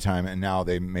get every time. And now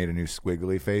they made a new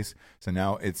squiggly face. So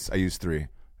now I use 3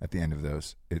 at the end of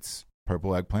those. It's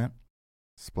purple eggplant,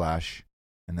 splash,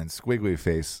 and then squiggly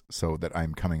face so that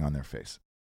I'm coming on their face.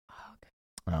 Oh, okay.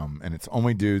 And it's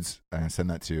only dudes. I'm going to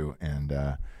send that to,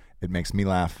 and it makes me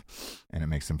laugh, and it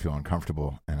makes them feel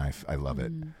uncomfortable, and I love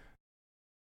it.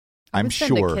 I'm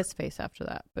send sure a kiss face after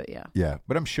that, but yeah. Yeah,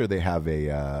 but I'm sure they have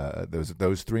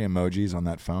those 3 emojis on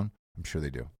that phone. I'm sure they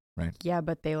do, right? Yeah,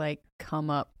 but they like come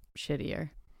up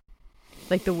shittier.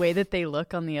 Like the way that they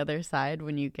look on the other side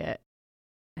when you get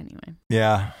anyway.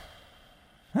 Yeah.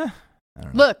 Huh. I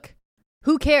don't know. Look,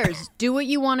 who cares? Do what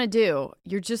you want to do.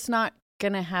 You're just not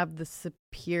gonna have the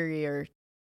superior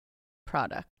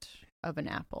product of an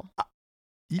Apple.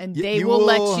 And they will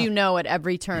let you know at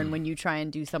every turn when you try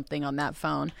and do something on that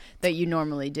phone that you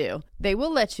normally do. They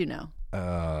will let you know.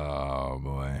 Oh,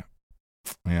 boy.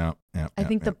 Yeah. I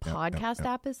think the podcast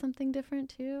app is something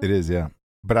different, too. It is, yeah.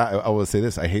 But I will say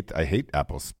this. I hate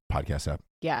Apple's podcast app.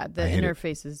 Yeah, the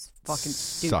interface is fucking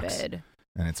Sucks. stupid.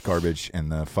 And it's garbage, and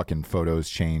the fucking photos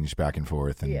change back and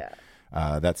forth. And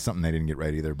that's something they didn't get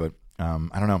right either. But I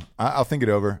don't know. I'll think it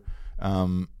over.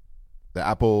 The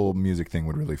Apple Music thing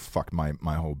would really fuck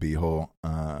my whole beehole.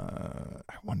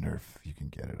 I wonder if you can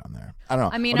get it on there. I don't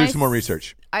know. I mean, I'll do some more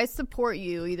research. I support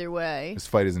you either way. This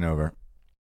fight isn't over.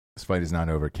 This fight is not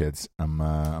over, kids. I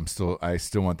still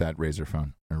want that Razr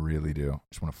phone. I really do. I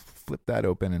just want to flip that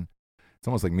open, and it's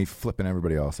almost like me flipping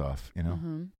everybody else off. You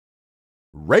know,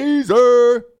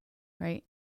 Razr. Right.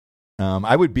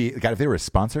 I would be God if they were a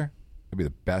sponsor. I'd be the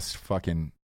best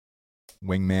fucking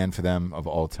wingman for them of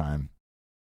all time.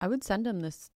 I would send them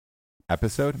this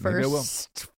episode. Maybe I will.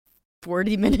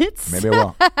 40 minutes. Maybe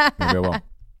I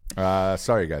will.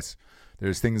 Sorry, guys.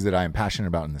 There's things that I am passionate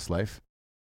about in this life.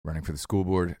 Running for the school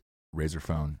board, Razr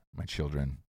phone, my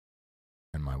children,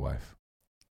 and my wife.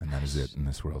 And that is it in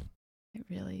this world. I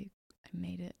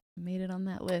made it on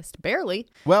that list. Barely.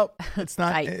 Well, it's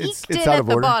not. I it's eked it out at of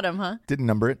the order. bottom, huh? Didn't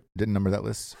number it. Didn't number that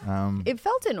list. It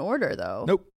felt in order, though.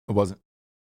 Nope, it wasn't.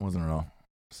 It wasn't at all.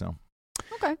 So.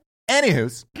 Okay.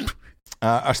 Anywho's,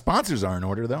 our sponsors are in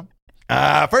order, though.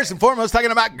 First and foremost, talking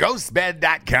about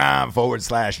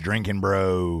ghostbed.com/drinking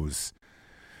bros.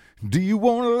 Do you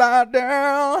want to lie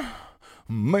down,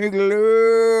 make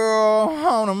love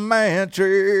on a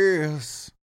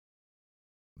mattress?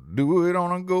 Do it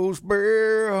on a ghost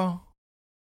bed.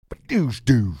 Douche.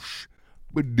 Douche.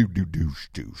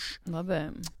 Love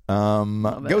it.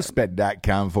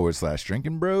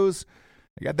 Ghostbed.com/drinking bros.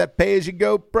 I got that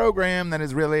pay-as-you-go program that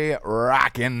is really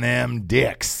rocking them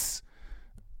dicks.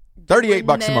 $38 a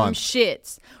month.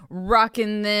 Shits.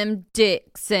 Rocking them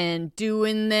dicks and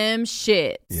doing them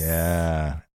shits.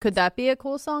 Yeah. Could that be a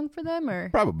cool song for them or?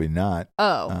 Probably not.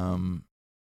 Oh.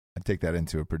 I'd take that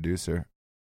into a producer.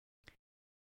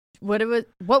 What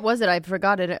was it? I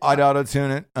forgot it. I'd auto-tune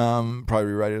it. Probably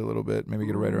rewrite it a little bit. Maybe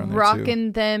get a writer on there too.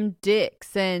 Rocking them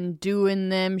dicks and doing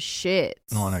them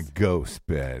shits. On a ghost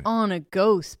bed. On a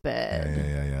ghost bed.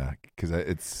 Yeah. Because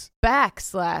it's... /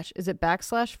 Is it //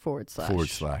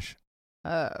 //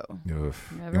 Oh.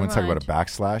 Oof. Never You want to talk about a mind.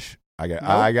 backslash? Nope,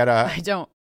 I got a... I don't.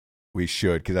 We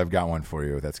should, because I've got one for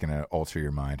you that's going to alter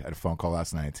your mind. I had a phone call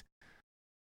last night.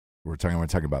 We're talking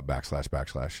about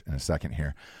 / in a second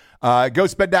here.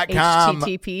 Ghostbed.com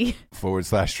HTTP.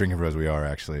 /drinking bros. We are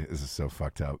actually. This is so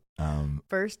fucked up.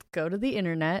 First, go to the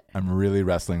internet. I'm really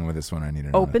wrestling with this one. I need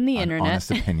an Open the internet.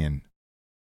 honest opinion,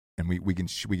 and we can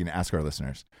ask our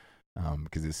listeners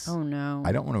because this. Oh no!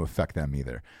 I don't want to affect them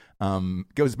either.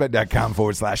 Ghostbed.com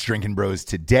 /drinking bros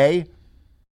today.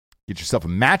 Get yourself a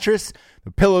mattress.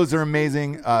 The pillows are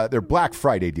amazing. Their Black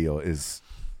Friday deal is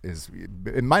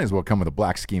it might as well come with a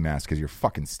black ski mask because you're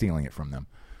fucking stealing it from them.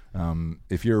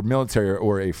 If you're military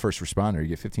or a first responder, you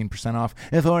get 15% off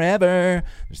forever.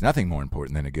 There's nothing more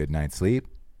important than a good night's sleep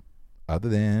other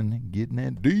than getting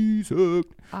that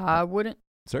D-sucked. I wouldn't.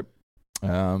 Sir?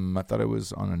 I thought I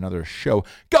was on another show.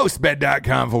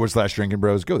 Ghostbed.com /drinking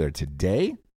bros. Go there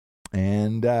today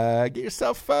and get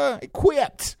yourself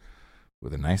equipped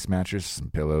with a nice mattress, some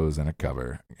pillows, and a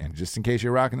cover. And just in case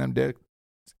you're rocking them dicks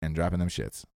and dropping them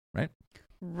shits, right?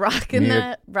 Rocking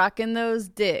those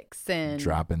dicks and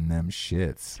dropping them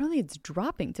shits. I don't think it's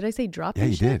dropping. Did I say dropping? Yeah,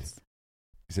 you did. shits?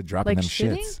 You said dropping Like them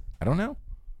shitting? shits. I don't know.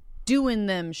 Doing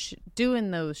those shits. Doing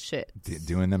them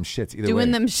shits. Either Doing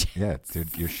way. them shits. Yeah,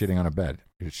 dude, you're shitting on a bed.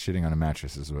 You're shitting on a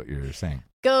mattress is what you're saying.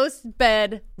 Ghost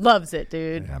Bed loves it,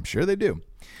 dude. Yeah, I'm sure they do.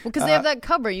 Well, because they have that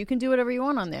cover. You can do whatever you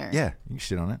want on there. Yeah, you can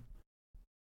shit on it.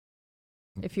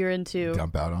 If you're into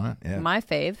Dump out on it. Yeah. my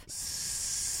fave.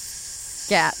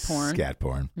 Scat porn. Scat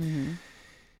porn. Mm-hmm.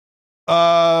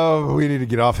 We need to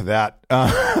get off of that.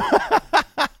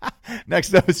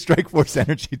 Next up is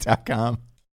StrikeForceEnergy.com.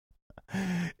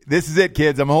 This is it,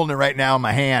 kids. I'm holding it right now in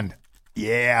my hand.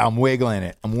 Yeah, I'm wiggling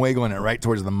it. I'm wiggling it right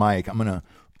towards the mic. I'm going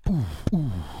to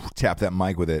tap that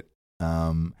mic with it.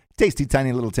 Tasty,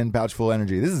 tiny little 10 pouch full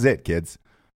energy. This is it, kids.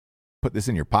 Put this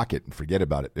in your pocket and forget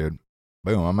about it, dude.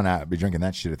 Boom. I'm going to be drinking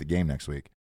that shit at the game next week.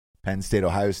 Penn State,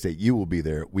 Ohio State. You will be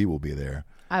there. We will be there.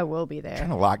 I will be there. Trying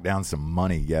to lock down some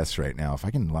money guests right now. If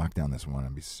I can lock down this one,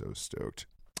 I'd be so stoked.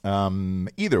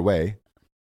 Either way,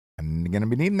 I'm going to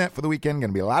be needing that for the weekend.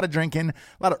 Going to be a lot of drinking, a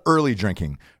lot of early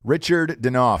drinking. Richard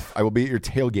Danoff, I will be at your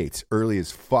tailgates early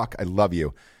as fuck. I love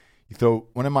you. You throw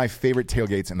one of my favorite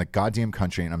tailgates in the goddamn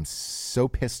country, and I'm so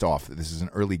pissed off that this is an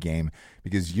early game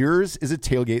because yours is a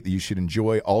tailgate that you should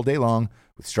enjoy all day long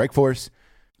with Strike Force.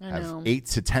 I have know. 8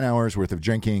 to 10 hours worth of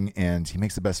drinking, and he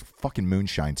makes the best fucking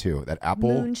moonshine too. That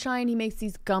apple moonshine. He makes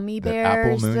these gummy that bears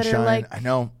apple that moonshine. are like I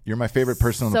know you're my favorite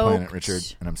person on the planet, soaked.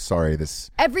 Richard, and I'm sorry.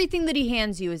 Everything that he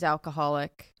hands you is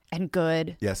alcoholic and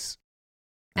good. Yes,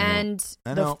 I know. And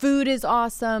I the know. food is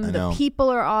awesome. I The know. people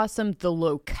are awesome. The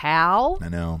locale. I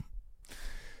know.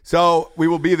 So we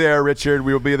will be there, Richard.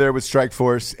 We will be there with Strike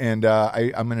Force, and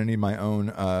I'm going to need my own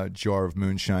jar of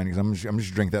moonshine because I'm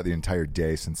just drink that the entire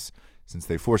day since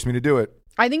they forced me to do it.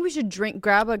 I think we should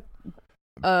grab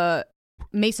a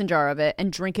mason jar of it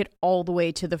and drink it all the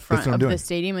way to the front what I'm of doing. the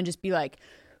stadium and just be like,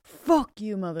 fuck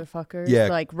you, motherfuckers. Yeah,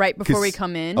 like right before 'cause we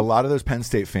come in. A lot of those Penn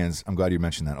State fans, I'm glad you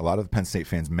mentioned that. A lot of the Penn State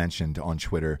fans mentioned on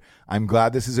Twitter, I'm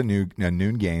glad this is a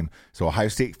noon game, so Ohio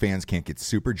State fans can't get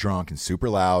super drunk and super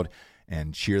loud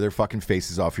and cheer their fucking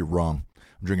faces off. You're wrong.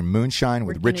 I'm drinking moonshine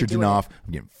with We're gonna Richard do Danoff.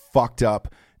 I'm getting fucked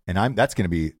up, and that's going to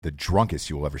be the drunkest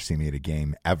you will ever see me at a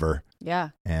game ever. Yeah.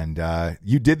 And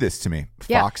you did this to me,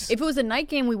 Yeah. Fox. If it was a night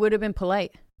game, we would have been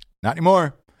polite. Not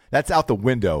anymore. That's out the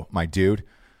window, my dude.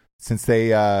 Since they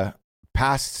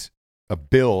passed a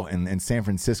bill in San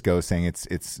Francisco saying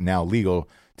it's now legal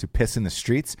to piss in the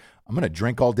streets, I'm going to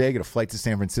drink all day, get a flight to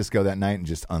San Francisco that night, and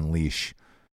just unleash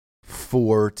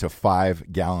 4 to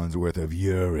 5 gallons worth of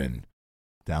urine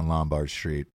down Lombard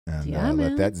Street and Yeah, let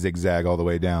man. that zigzag all the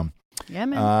way down. Yeah,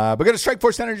 man. But go to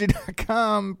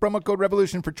StrikeForceEnergy.com, promo code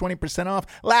Revolution for 20% off.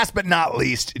 Last but not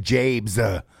least, Jabes.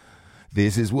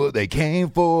 This is what they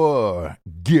came for.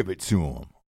 Give it to them.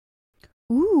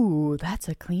 Ooh, that's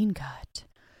a clean cut.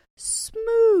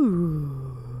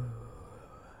 Smooth.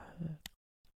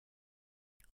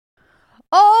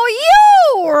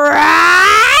 Oh, you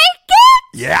like it?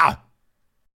 Yeah,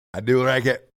 I do like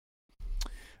it.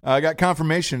 I got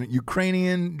confirmation.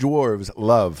 Ukrainian dwarves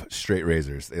love straight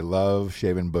razors. They love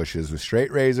shaving bushes with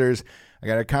straight razors. I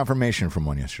got a confirmation from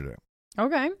one yesterday.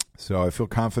 Okay. So I feel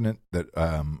confident that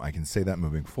I can say that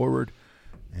moving forward.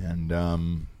 And I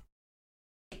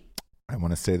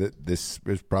want to say that this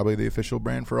is probably the official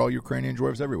brand for all Ukrainian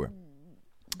dwarves everywhere.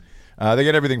 They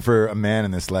get everything for a man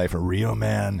in this life, a real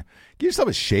man. Get yourself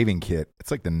a shaving kit.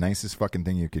 It's like the nicest fucking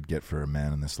thing you could get for a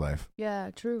man in this life. Yeah,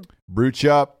 true. Brooch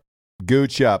up,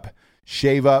 gooch up,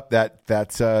 shave up.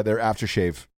 That's their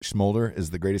aftershave. Smolder is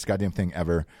the greatest goddamn thing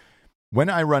ever. When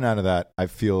I run out of that, I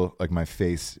feel like my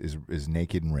face is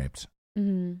naked and raped.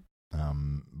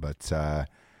 Mm-hmm. But I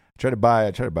try to buy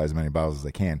as many bottles as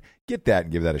I can. Get that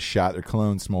and give that a shot. Their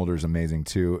cologne Smolder is amazing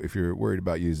too. If you're worried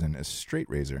about using a straight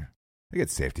razor, they get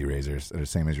safety razors that are the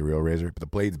same as your real razor, but the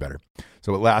blade's better.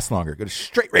 So it lasts longer. Go to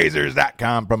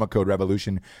straightrazors.com, promo code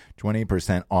Revolution,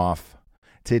 20% off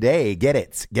today. Get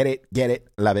it.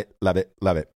 Love it.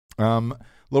 A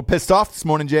little pissed off this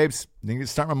morning, Jabes. Didn't get to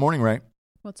start my morning right.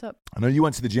 What's up? I know you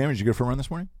went to the gym. Did you go for a run this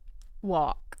morning?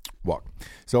 Walk.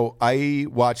 So I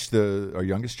watched our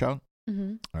youngest child,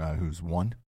 Mm-hmm. who's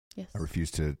 1. Yes. I refuse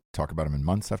to talk about him in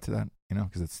months after that,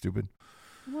 because it's stupid.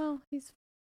 Well, he's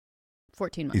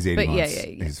 14 months. He's 80 but months. Yeah.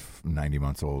 He's 90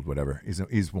 months old, whatever.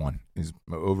 He's 1. He's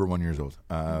over 1 year old.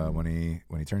 When he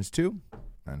turns 2,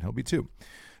 and he'll be 2.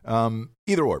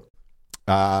 Either or.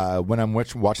 When I'm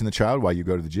watching the child while you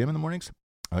go to the gym in the mornings,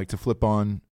 I like to flip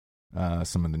on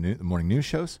some of the morning news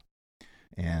shows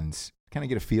and kind of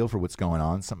get a feel for what's going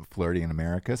on. Something flirty in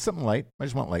America, something light. I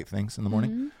just want light things in the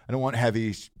morning. Mm-hmm. I don't want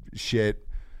heavy shit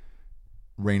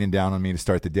raining down on me to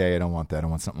start the day. I don't want that. I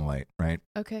want something light, right?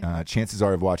 Okay. Chances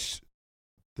are I've watched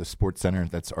the Sports Center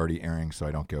that's already airing, so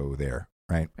I don't go there,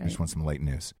 right? I just Right. want some light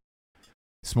news.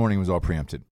 This morning was all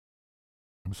preempted.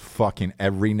 It was fucking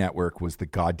every network was the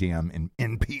goddamn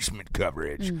impeachment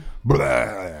coverage.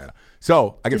 Blah.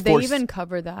 So I get Did they forced. even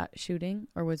cover that shooting,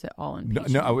 or was it all in?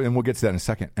 No, and we'll get to that in a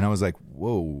second. And I was like,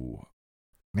 whoa,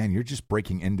 man, you're just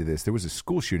breaking into this. There was a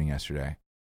school shooting yesterday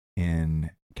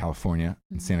in California,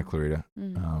 in Santa Clarita.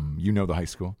 Mm-hmm. You know the high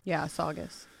school. Yeah,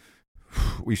 Saugus.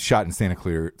 we shot in Santa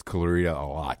Clarita a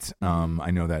lot.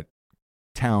 I know that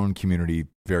town community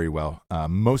very well.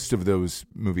 Most of those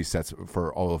movie sets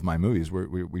for all of my movies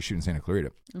we shoot in Santa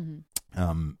Clarita.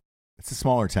 It's a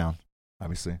smaller town,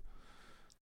 obviously.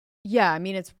 Yeah, I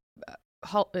mean it's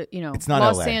it's not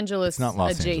Los LA. Angeles it's not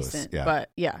Los adjacent, Angeles, yeah.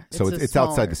 but yeah, so it's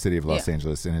outside the city of Los yeah.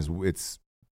 Angeles, and it's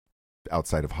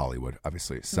outside of Hollywood,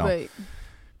 obviously. So Right.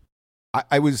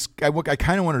 I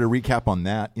kind of wanted to recap on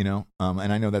that, you know,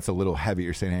 and I know that's a little heavy.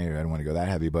 You're saying, hey, I don't want to go that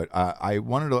heavy, but I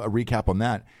wanted a recap on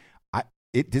that.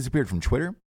 It disappeared from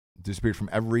Twitter, disappeared from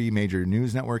every major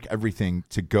news network, everything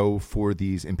to go for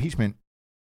these impeachment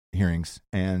hearings,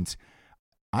 and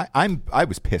I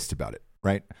was pissed about it,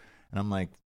 right? And I'm like,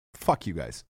 fuck you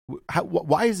guys.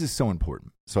 Why is this so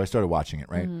important? So I started watching it,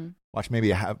 right? Watch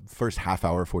maybe first half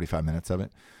hour, 45 minutes of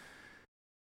it.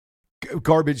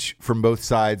 Garbage from both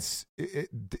sides.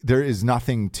 There is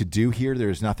nothing to do here.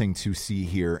 There is nothing to see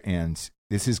here. And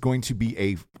this is going to be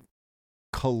a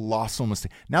colossal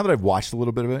mistake. Now that I've watched a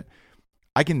little bit of it,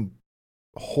 I can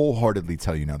wholeheartedly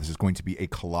tell you now this is going to be a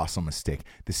colossal mistake.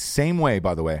 The same way,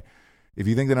 by the way, if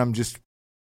you think that I'm just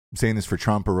saying this for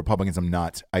Trump or Republicans, I'm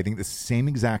not. I think the same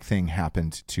exact thing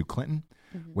happened to Clinton,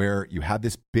 where you had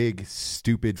this big,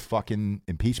 stupid fucking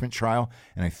impeachment trial,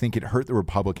 and I think it hurt the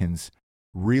Republicans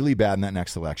really bad in that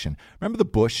next election. Remember the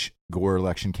Bush-Gore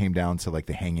election came down to like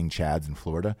the hanging chads in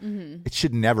Florida? It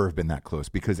should never have been that close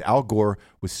because Al Gore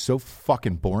was so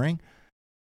fucking boring.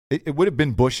 It would have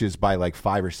been Bush's by like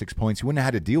 5 or 6 points. He wouldn't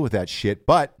have had to deal with that shit,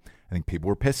 but I think people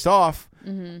were pissed off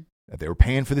that they were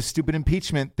paying for this stupid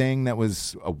impeachment thing that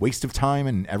was a waste of time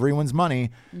and everyone's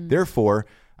money. Therefore,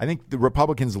 I think the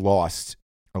Republicans lost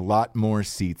a lot more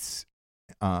seats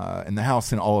in the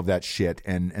House and all of that shit,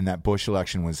 and that Bush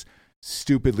election was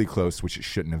stupidly close, which it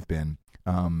shouldn't have been,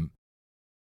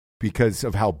 because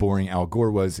of how boring Al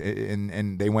Gore was,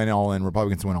 and they went all in.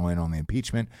 Republicans went all in on the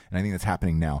impeachment, and I think that's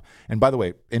happening now. And by the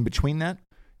way, in between that,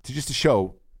 to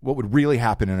show what would really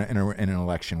happen in an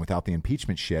election without the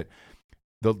impeachment shit,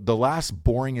 the last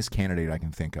boringest candidate I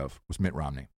can think of was Mitt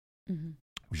Romney, which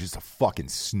was just a fucking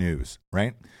snooze,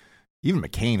 right? Even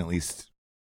McCain at least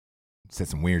said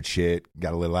some weird shit,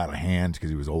 got a little out of hand because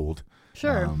he was old.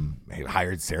 Sure. He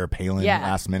hired Sarah Palin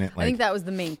last minute. I think that was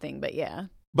the main thing, but yeah.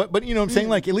 But you know what I'm saying?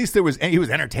 Like, at least he was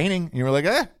entertaining. And you were like,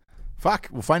 fuck,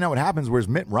 we'll find out what happens. Whereas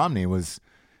Mitt Romney was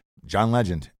John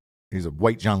Legend. He's a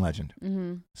white John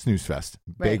Legend. Snooze fest.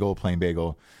 Bagel, plain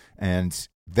bagel. And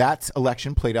that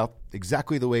election played out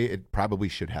exactly the way it probably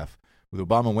should have. With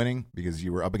Obama winning because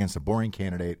you were up against a boring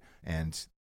candidate, and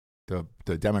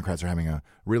the Democrats are having a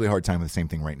really hard time with the same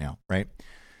thing right now, right?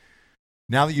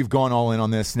 Now that you've gone all in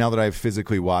on this, now that I've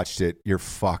physically watched it, you're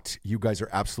fucked. You guys are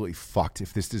absolutely fucked.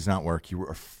 If this does not work, you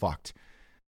are fucked.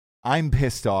 I'm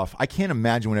pissed off. I can't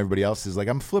imagine what everybody else is like.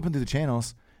 I'm flipping through the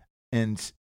channels, and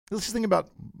let's just think about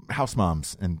house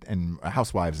moms and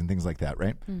housewives and things like that,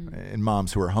 right? And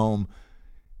moms who are home.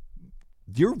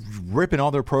 You're ripping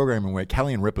all their programming away.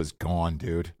 Kelly and Ripa's gone,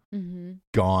 dude.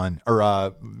 Gone.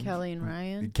 Or Kelly and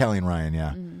Ryan. Kelly and Ryan,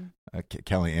 yeah.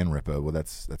 Kelly and Ripa. Well,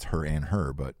 that's her and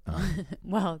her, but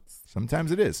well,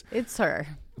 sometimes it is. It's her.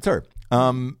 It's her.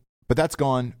 But that's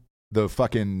gone. The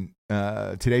fucking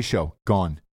Today Show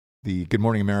gone. The Good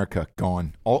Morning America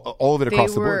gone. All of it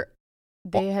across the board.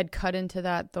 They had cut into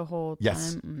that the whole time.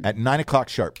 Yes. At 9:00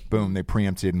 sharp, boom, they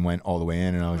preempted and went all the way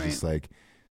in, and I was just like,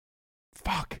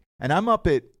 fuck. And I'm up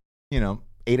at 8:00,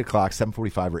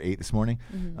 7:45 or 8 this morning,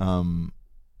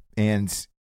 and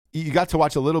you got to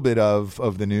watch a little bit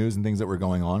of the news and things that were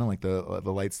going on, and like the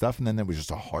light stuff, and then there was just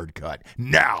a hard cut.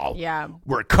 Now,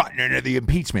 we're cutting into the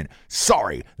impeachment.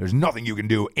 Sorry, there's nothing you can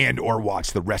do and or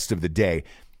watch the rest of the day.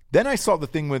 Then I saw the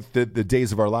thing with the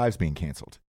Days of Our Lives being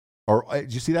canceled. Or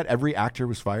did you see that? Every actor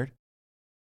was fired.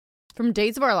 From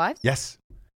Days of Our Lives? Yes.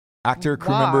 Actor,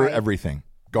 crew member, everything.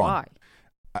 Gone.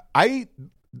 Why?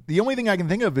 The only thing I can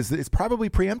think of is that it's probably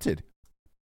preempted.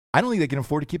 I don't think they can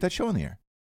afford to keep that show in the air.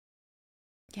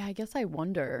 Yeah, I guess I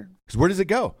wonder. Because where does it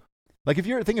go? Like, if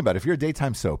you're a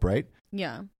daytime soap, right?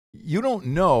 Yeah. You don't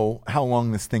know how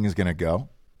long this thing is going to go.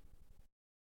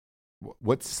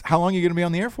 How long are you going to be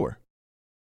on the air for?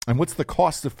 And what's the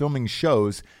cost of filming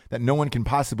shows that no one can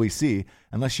possibly see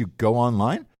unless you go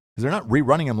online? Because they're not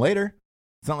rerunning them later.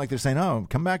 It's not like they're saying, oh,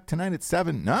 come back tonight at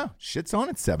 7. No, shit's on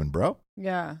at 7, bro.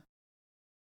 Yeah.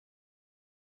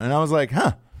 And I was like,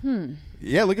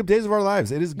 yeah, look up Days of Our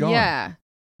Lives. It is gone. Yeah.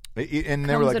 And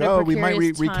they were like, oh, we might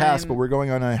recast, but we're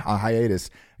going on a hiatus.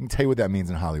 I can tell you what that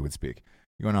means in Hollywood speak.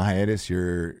 You're going on a hiatus,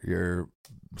 you're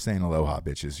saying aloha,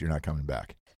 bitches. You're not coming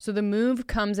back. So the move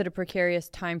comes at a precarious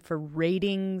time for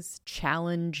ratings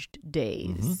challenged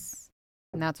days.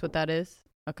 And that's what that is?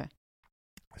 Okay.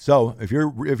 So if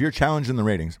you're challenged in the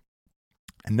ratings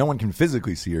and no one can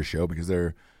physically see your show because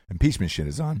their impeachment shit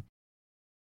is on,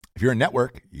 if you're a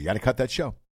network, you got to cut that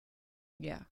show.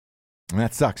 Yeah. And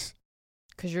that sucks.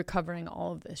 Because you're covering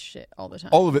all of this shit all the time.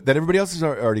 All of it that everybody else is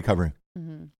already covering.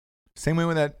 Mm-hmm. Same way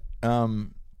with that,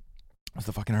 what's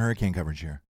the fucking hurricane coverage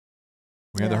here?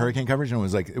 We had the hurricane coverage, and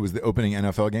it was the opening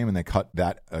NFL game, and they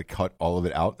cut all of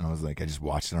it out, and I was like, I just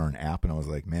watched it on an app, and I was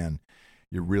like, man,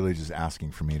 you're really just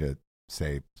asking for me to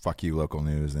say fuck you, local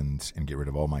news, and get rid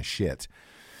of all my shit.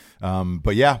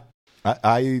 But yeah,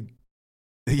 I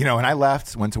and I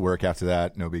left, went to work after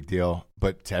that, no big deal.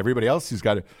 But to everybody else who's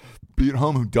got to be at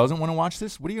home who doesn't want to watch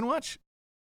this, what are you going to watch?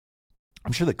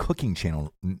 I'm sure the Cooking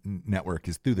Channel network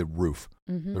is through the roof.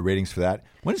 Mm-hmm. The ratings for that.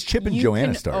 When does Chip and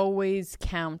Joanna start? You can always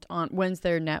count on when's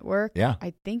their network. Yeah,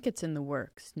 I think it's in the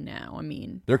works now. I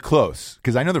mean, they're close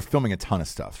because I know they're filming a ton of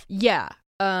stuff. Yeah,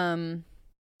 and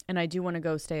I do want to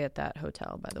go stay at that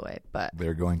hotel, by the way. But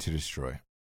they're going to destroy.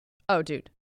 Oh,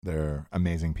 dude, they're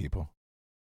amazing people.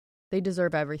 They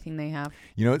deserve everything they have.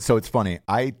 So it's funny.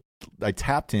 I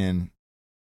tapped in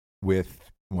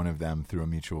with one of them through a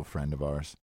mutual friend of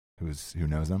ours. Who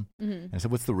knows them? Mm-hmm. And I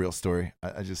said, what's the real story?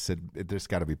 I just said, there's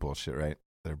got to be bullshit, right?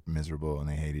 They're miserable and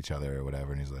they hate each other or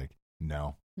whatever. And he's like,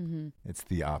 no, it's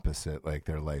the opposite. Like,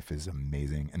 their life is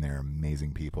amazing and they're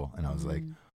amazing people. And I was like,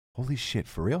 holy shit,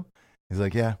 for real? He's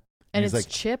like, yeah. And it's like,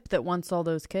 Chip that wants all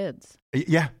those kids.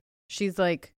 Yeah. She's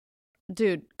like,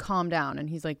 dude, calm down. And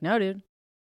he's like, no, dude,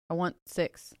 I want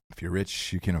 6. If you're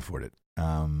rich, you can afford it.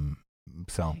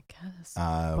 So I guess.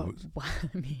 I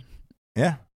mean,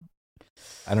 yeah.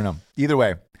 I don't know. Either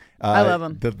way, I love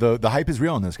them. The hype is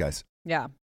real on those guys. Yeah.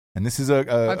 And this is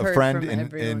a friend,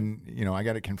 and I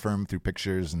got it confirmed through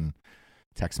pictures and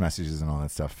text messages and all that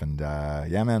stuff. And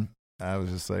yeah, man, I was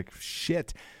just like,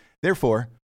 shit. Therefore,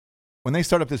 when they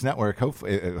start up this network,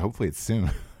 hopefully it's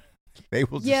soon. They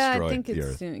will destroy I think the it's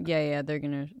earth. soon. Yeah, they're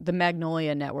gonna the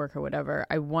Magnolia Network or whatever.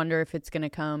 I wonder if it's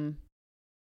gonna come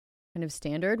kind of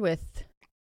standard with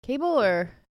cable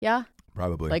or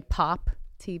probably like Pop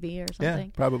TV or something.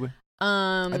 Yeah, probably.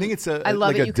 I think it's I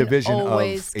love like it. a division of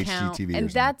count, HGTV, and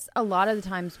that's a lot of the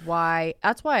times why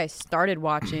I started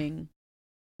watching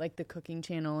like the Cooking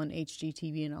Channel and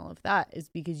HGTV and all of that, is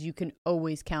because you can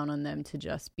always count on them to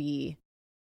just be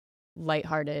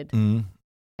lighthearted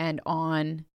and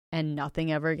on, and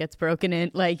nothing ever gets broken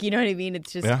in. Like, you know what I mean?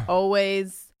 It's just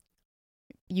always,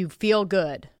 you feel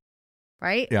good,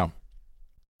 right? Yeah.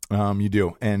 You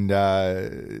do. And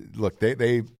look, I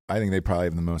think they probably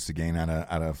have the most to gain out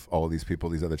of all of these people,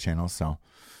 these other channels. So,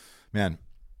 man,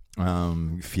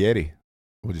 Fieri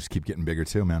will just keep getting bigger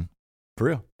too, man. For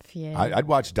real. Fieri. I'd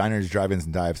watch Diners, Drive-Ins,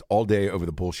 and Dives all day over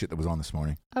the bullshit that was on this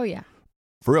morning. Oh, yeah.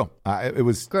 For real. It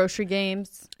was Grocery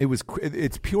Games.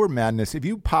 It's pure madness. If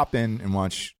you pop in and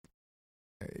watch,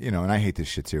 and I hate this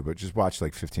shit too, but just watch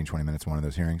like 15, 20 minutes of one of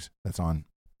those hearings that's on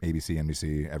ABC,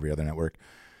 NBC, every other network.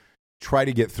 Try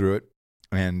to get through it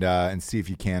and see if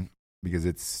you can, because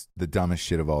it's the dumbest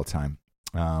shit of all time.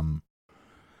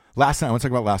 Last night, I want to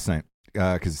talk about last night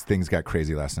because things got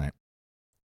crazy last night,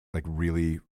 like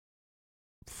really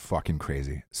fucking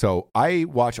crazy. So I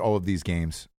watch all of these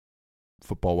games,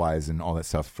 football-wise and all that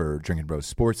stuff, for Drinking Bros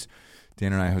Sports.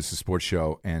 Dan and I host a sports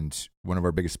show, and one of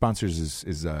our biggest sponsors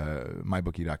is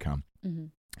MyBookie.com. Mm-hmm.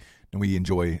 And we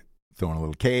enjoy throwing a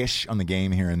little cash on the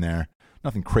game here and there.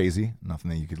 Nothing crazy,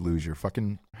 nothing that you could lose your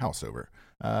fucking house over.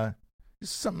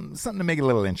 Just something to make it a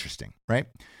little interesting, right?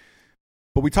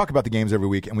 But we talk about the games every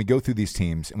week, and we go through these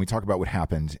teams, and we talk about what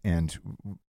happened. And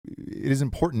it is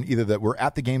important either that we're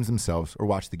at the games themselves or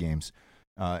watch the games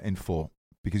in full,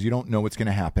 because you don't know what's going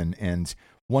to happen, and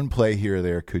one play here or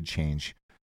there could change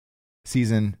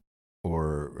season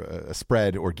or a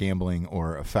spread or gambling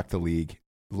or affect the league.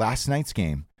 Last night's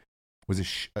game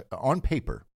was on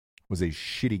paper was a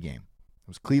shitty game. It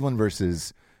was Cleveland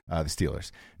versus the Steelers.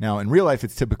 Now, in real life,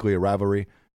 it's typically a rivalry.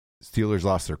 Steelers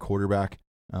lost their quarterback,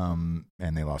 and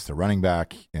they lost their running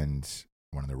back, and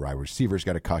one of their wide receivers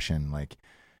got a concussion. Like,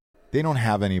 they don't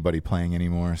have anybody playing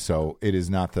anymore, so it is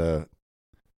not the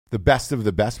best of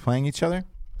the best playing each other.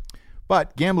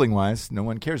 But gambling-wise, no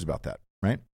one cares about that,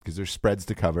 right? Because there's spreads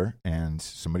to cover, and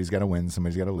somebody's got to win,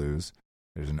 somebody's got to lose.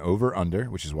 There's an over-under,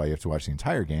 which is why you have to watch the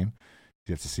entire game.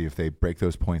 You have to see if they break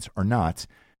those points or not.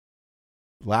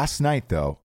 Last night,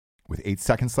 though, with 8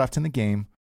 seconds left in the game,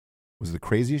 was the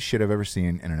craziest shit I've ever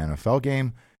seen in an NFL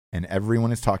game, and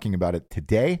everyone is talking about it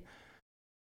today.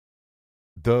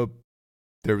 There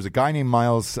was a guy named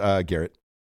Myles Garrett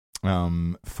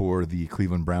for the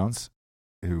Cleveland Browns,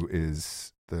 he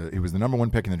was the number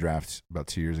 1 pick in the draft about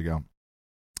 2 years ago,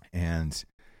 and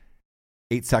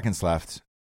 8 seconds left.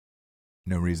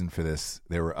 No reason for this.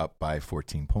 They were up by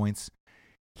 14 points.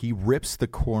 He rips the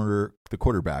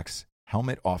quarterback's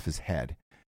helmet off his head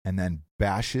and then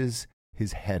bashes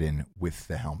his head in with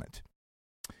the helmet.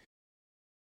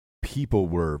 People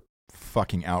were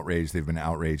fucking outraged. They've been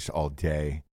outraged all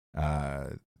day.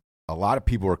 A lot of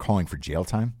people were calling for jail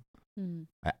time.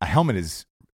 A helmet is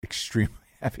extremely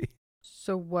heavy.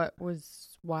 So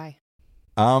why?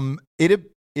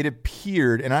 It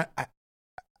appeared, and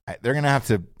they're going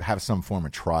to have some form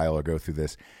of trial or go through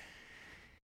this.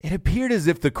 It appeared as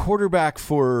if the quarterback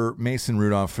for Mason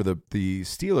Rudolph for the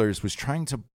Steelers was trying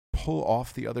to pull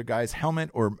off the other guy's helmet,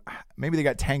 or maybe they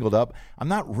got tangled up. I'm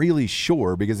not really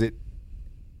sure because they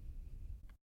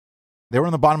were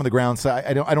on the bottom of the ground, so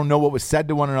I don't know what was said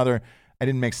to one another. I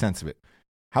didn't make sense of it.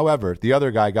 However, the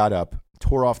other guy got up,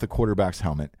 tore off the quarterback's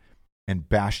helmet, and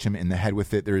bashed him in the head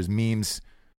with it. There is memes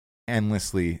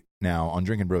endlessly now on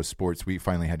Drinking Bros Sports. We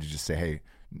finally had to just say, hey,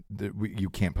 you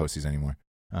can't post these anymore.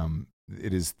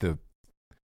 It is the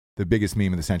biggest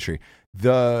meme of the century.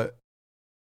 The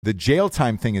jail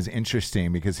time thing is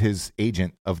interesting because his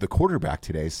agent of the quarterback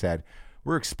today said,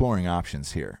 we're exploring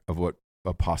options here of what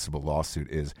a possible lawsuit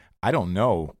is. I don't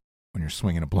know when you're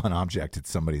swinging a blunt object at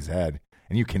somebody's head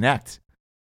and you connect.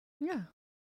 Yeah.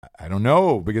 I don't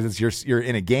know because you're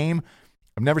in a game.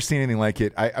 I've never seen anything like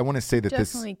it. I want to say that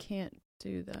definitely can't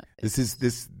do that.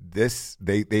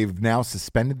 They've now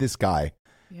suspended this guy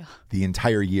the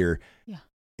entire year. Yeah.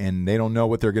 And they don't know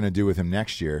what they're going to do with him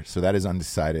next year. So that is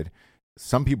undecided.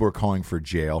 Some people are calling for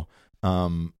jail.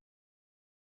 The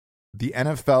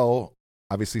NFL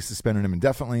obviously suspended him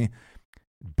indefinitely.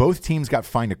 Both teams got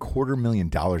fined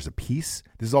 $250,000 apiece.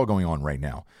 This is all going on right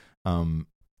now.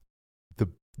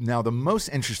 Now, the most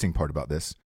interesting part about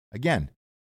this, again,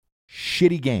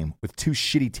 shitty game with two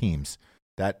shitty teams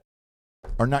that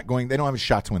are not going, they don't have a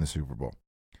shot to win the Super Bowl.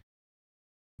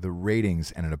 The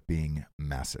ratings ended up being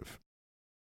massive.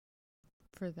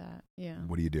 For that, yeah.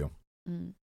 What do you do?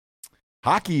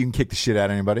 Hockey, you can kick the shit out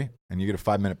of anybody, and you get a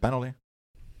 5-minute penalty.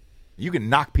 You can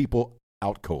knock people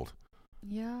out cold.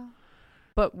 Yeah.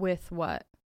 But with what?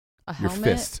 A helmet? Your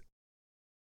fist.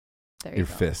 There you Your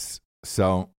go. fists.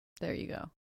 So. There you go.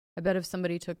 I bet if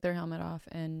somebody took their helmet off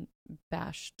and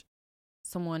bashed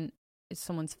someone's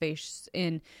face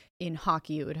in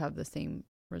hockey, it would have the same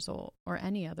result. Or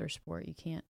any other sport. You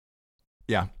can't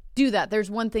do that.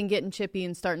 There's one thing getting chippy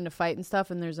and starting to fight and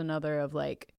stuff, and there's another of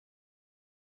like.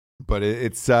 But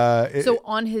it's so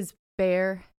on his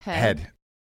bare head.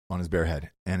 On his bare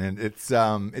head, and it's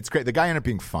great. The guy ended up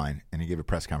being fine, and he gave a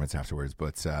press conference afterwards.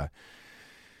 But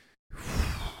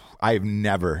I've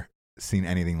never seen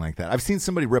anything like that. I've seen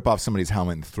somebody rip off somebody's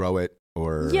helmet and throw it,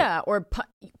 or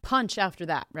punch after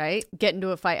that, right? Get into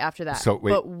a fight after that. So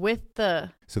wait, but with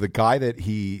the guy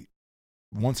that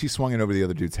once he swung it over the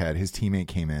other dude's head, his teammate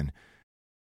came in,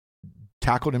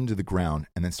 tackled him to the ground,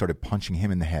 and then started punching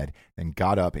him in the head, then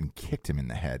got up and kicked him in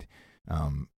the head.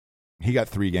 He got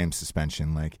 3 game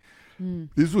suspension. Like,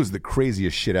 this was the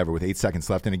craziest shit ever with 8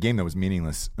 seconds left in a game that was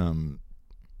meaningless.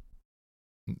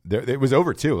 It was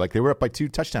over too. Like, they were up by 2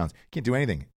 touchdowns. Can't do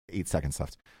anything. 8 seconds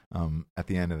left at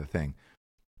the end of the thing.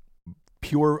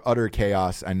 Pure, utter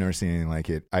chaos. I've never seen anything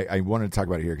like it. I wanted to talk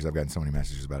about it here because I've gotten so many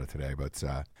messages about it today. But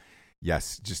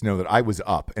yes, just know that I was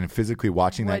up and physically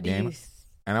watching that game,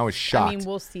 and I was shocked. I mean,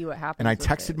 we'll see what happens. And I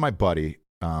texted my buddy,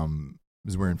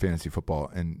 because we're in fantasy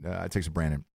football, and I texted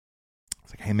Brandon. I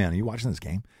was like, hey, man, are you watching this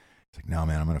game? He's like, no,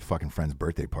 man, I'm at a fucking friend's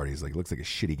birthday party. He's like, it looks like a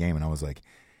shitty game. And I was like,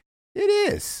 it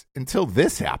is, until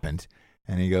this happened.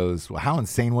 And he goes, well, how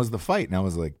insane was the fight? And I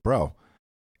was like, bro,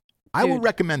 I will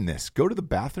recommend this. Go to the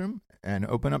bathroom and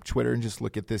open up Twitter and just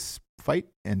look at this fight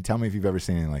and tell me if you've ever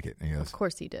seen anything like it. And he goes, of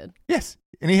course he did. Yes.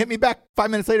 And he hit me back 5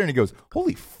 minutes later and he goes,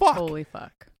 holy fuck. Holy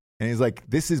fuck. And he's like,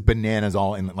 this is bananas,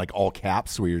 all in like all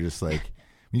caps, where you're just like,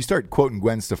 when you start quoting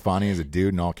Gwen Stefani as a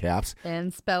dude in all caps.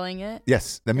 And spelling it.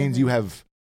 Yes. That means you have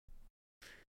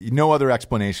no other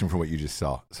explanation for what you just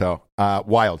saw. So,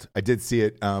 wild. I did see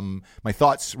it. My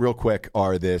thoughts real quick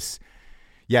are this.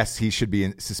 Yes, he should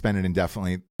be suspended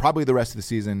indefinitely. Probably the rest of the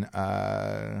season.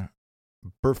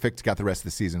 Perfect got the rest of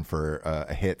the season for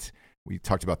a hit. We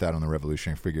talked about that on the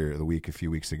Revolutionary Figure of the Week a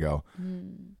few weeks ago.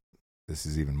 This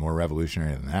is even more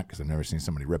revolutionary than that because I've never seen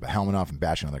somebody rip a helmet off and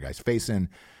bash another guy's face in.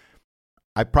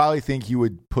 I probably think you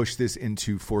would push this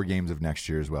into 4 games of next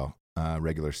year as well.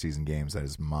 Regular season games. That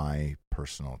is my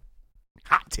personal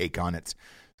hot take on it.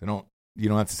 So you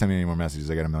don't have to send me any more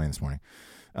messages. I got 1 million this morning.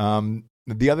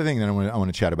 The other thing that I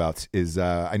want to chat about is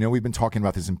I know we've been talking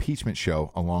about this impeachment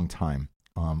show a long time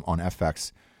on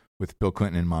FX with Bill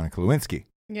Clinton and Monica Lewinsky.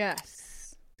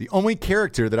 Yes. The only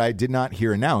character that I did not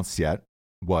hear announced yet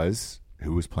was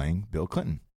who was playing Bill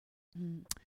Clinton. Mm.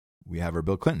 We have our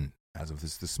Bill Clinton as of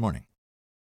this morning.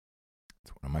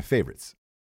 It's one of my favorites.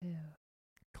 Ew.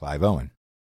 Clive Owen.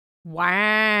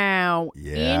 Wow.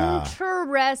 Yeah.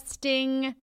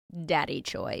 Interesting daddy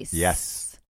choice.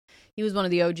 Yes. He was one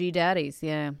of the OG daddies,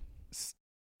 yeah.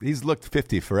 He's looked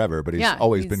 50 forever, but he's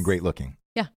always been great looking.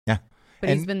 Yeah. Yeah. But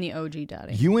And he's been the OG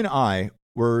daddy. You and I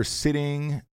were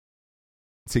sitting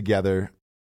together,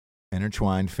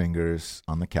 intertwined fingers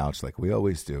on the couch like we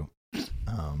always do.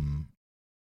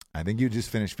 I think you just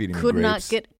finished feeding me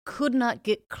grapes. Could not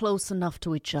get close enough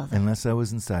to each other. Unless I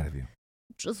was inside of you.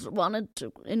 Just wanted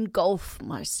to engulf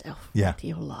myself with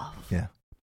your love. Yeah.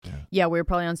 Yeah, we were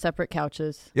probably on separate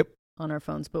couches. Yep. On our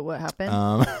phones, but what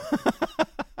happened?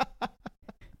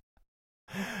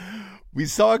 We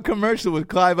saw a commercial with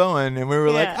Clive Owen, and we were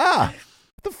like, what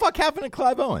the fuck happened to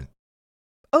Clive Owen?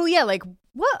 Oh, yeah, like,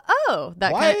 what? Oh,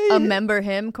 that Why? kind of remember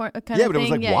him kind of thing? Yeah, but it was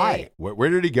like, why? Yeah. Where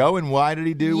did he go, and why did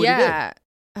he do what he did? Yeah,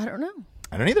 I don't know.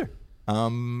 I don't either.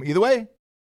 Either way,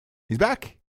 he's back,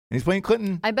 and he's playing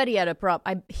Clinton. I bet he had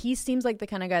a he seems like the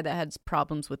kind of guy that had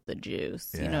problems with the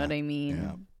juice. You know what I mean?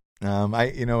 Yeah.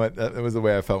 You know what? That was the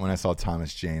way I felt when I saw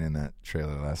Thomas Jane in that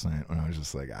trailer last night. When I was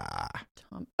just like,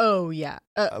 Oh yeah.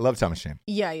 I love Thomas Jane.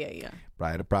 Yeah. But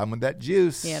I had a problem with that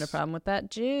juice. He had a problem with that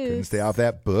juice. Couldn't stay off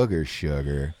that booger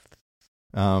sugar.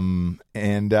 And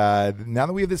now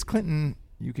that we have this Clinton,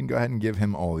 you can go ahead and give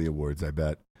him all the awards. I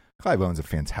bet Clive Owen's a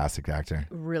fantastic actor.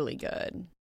 Really good.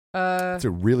 It's a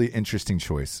really interesting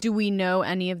choice. Do we know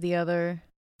any of the other?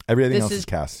 Everything else is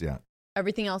cast. Yeah.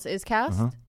 Everything else is cast. Uh-huh.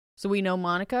 So we know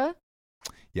Monica?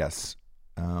 Yes.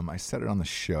 I said it on the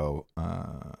show.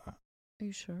 Are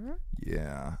you sure?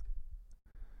 Yeah.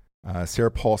 Sarah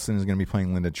Paulson is going to be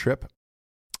playing Linda Tripp.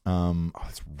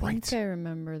 That's right. I think I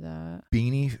remember that.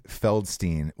 Beanie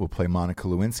Feldstein will play Monica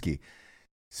Lewinsky.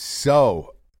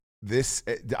 So this,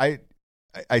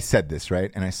 I said this,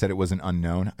 right? And I said it was an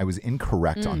unknown. I was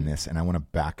incorrect on this, and I want to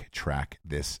backtrack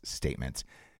this statement.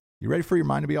 You ready for your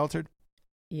mind to be altered?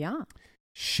 Yeah.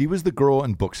 She was the girl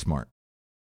in Booksmart.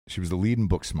 She was the lead in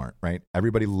Booksmart, right?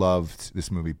 Everybody loved this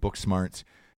movie, Booksmart.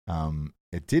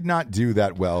 It did not do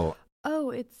that well.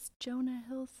 Oh, it's Jonah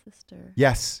Hill's sister.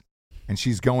 Yes. And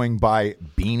she's going by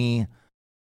Beanie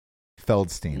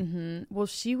Feldstein. Mm-hmm. Well,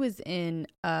 she was in,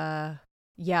 the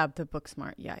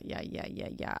Booksmart. Yeah.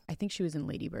 I think she was in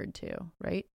Lady Bird too,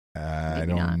 right? I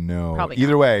don't know. Probably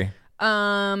Either not. way.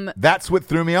 That's what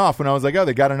threw me off when I was like, oh,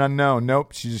 they got an unknown.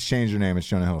 Nope, she just changed her name. It's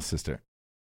Jonah Hill's sister.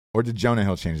 Or did Jonah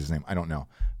Hill change his name? I don't know.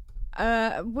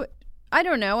 I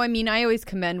don't know. I mean, I always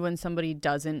commend when somebody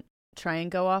doesn't try and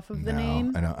go off of the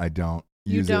name. I don't.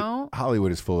 You don't?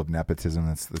 Hollywood is full of nepotism.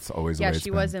 That's always the way it's she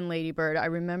been. was in Lady Bird. I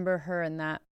remember her in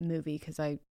that movie because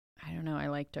I don't know, I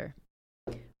liked her.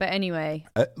 But anyway.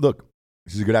 Look,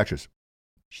 she's a good actress.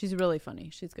 She's really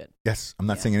funny. She's good. Yes, I'm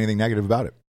not saying anything negative about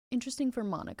it. Interesting for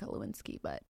Monica Lewinsky,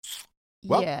 but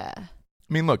yeah. I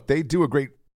mean, look, they do a great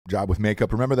job with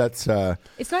makeup. Remember that's...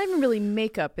 It's not even really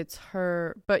makeup. It's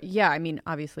her... But yeah, I mean,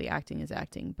 obviously acting is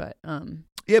acting, but...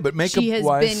 Yeah, but makeup she has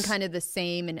been kind of the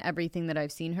same in everything that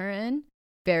I've seen her in.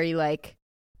 Very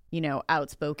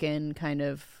outspoken, kind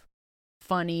of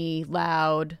funny,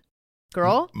 loud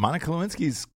girl. Monica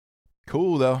Lewinsky's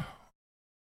cool, though.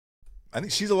 I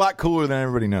think she's a lot cooler than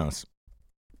everybody knows.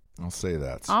 I'll say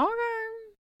that. Okay.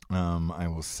 I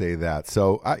will say that.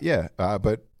 So,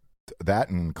 but that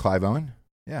and Clive Owen,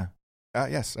 yeah.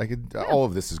 Yes, I could. All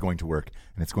of this is going to work,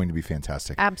 and it's going to be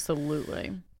fantastic.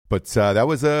 Absolutely. But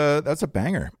that's a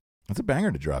banger. That's a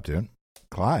banger to drop, dude.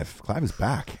 Clive is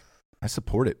back. I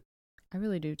support it. I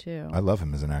really do, too. I love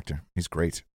him as an actor. He's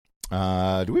great.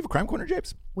 Do we have a Crime Corner,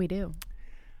 Japes? We do.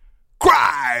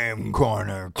 Crime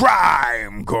Corner!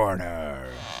 Crime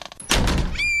Corner!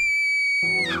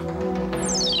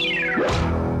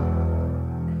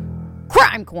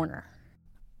 Crime Corner.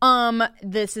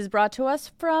 This is brought to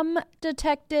us from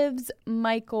Detectives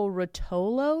Michael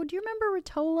Rotolo. Do you remember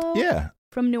Rotolo? Yeah.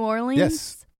 From New Orleans?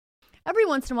 Yes. Every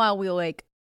once in a while we'll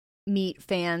meet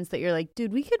fans that you're like,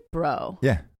 dude, we could bro.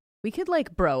 Yeah. We could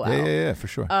bro out. Yeah, for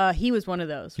sure. He was one of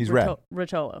those. He's rad.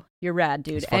 Rotolo. You're rad,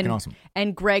 dude. He's fucking awesome.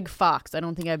 And Greg Fox. I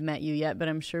don't think I've met you yet, but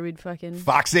I'm sure we'd fucking...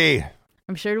 Foxy.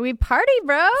 I'm sure we'd party,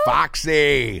 bro.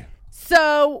 Foxy.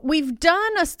 So we've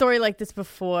done a story like this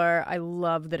before. I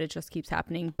love that it just keeps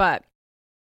happening. But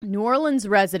New Orleans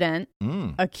resident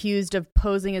accused of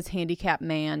posing as handicapped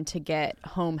man to get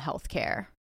home health care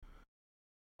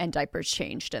and diapers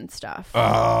changed and stuff.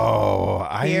 Oh,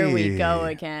 here we go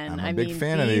again. I'm a big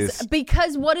fan of these.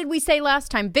 Because what did we say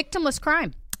last time? Victimless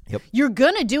crime. Yep. You're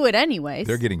going to do it anyways.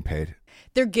 They're getting paid.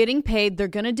 They're getting paid. They're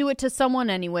going to do it to someone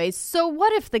anyways. So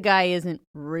what if the guy isn't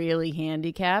really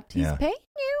handicapped? He's paying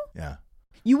you. Yeah.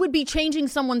 You would be changing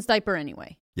someone's diaper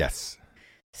anyway. Yes.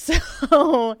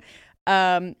 So,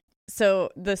 so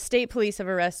the state police have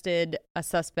arrested a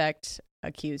suspect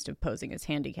accused of posing as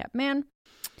handicapped man.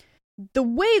 The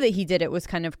way that he did it was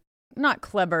kind of not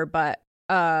clever, but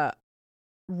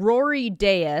Rory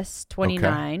Deas,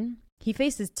 29, he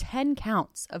faces 10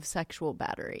 counts of sexual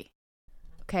battery.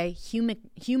 Okay,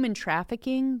 human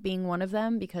trafficking being one of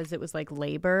them because it was like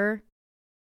labor.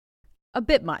 A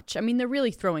bit much. I mean, they're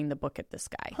really throwing the book at this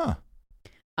guy. Huh.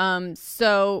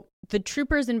 So the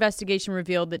troopers' investigation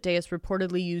revealed that Deas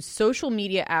reportedly used social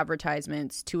media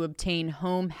advertisements to obtain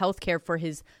home health care for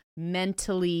his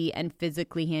mentally and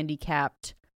physically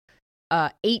handicapped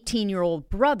 18-year-old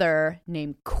brother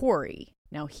named Corey.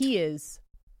 Now, he is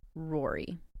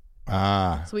Rory.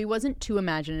 Ah. So he wasn't too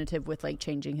imaginative with like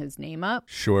changing his name up.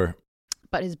 Sure.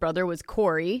 But his brother was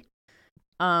Corey.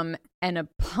 And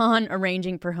upon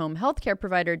arranging for home health care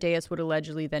provider, Deas would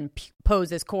allegedly then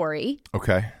pose as Corey.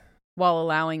 Okay. While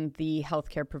allowing the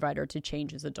healthcare provider to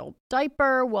change his adult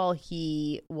diaper while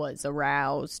he was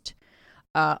aroused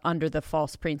under the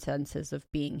false pretenses of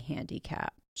being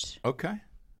handicapped. Okay.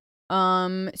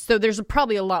 So there's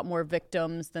probably a lot more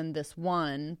victims than this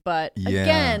one, but Yeah.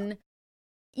 again,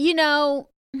 you know,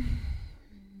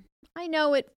 I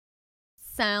know it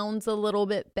sounds a little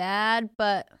bit bad,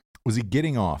 but Was he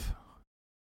getting off?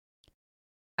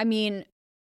 I mean,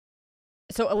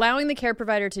 so allowing the care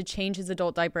provider to change his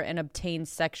adult diaper and obtain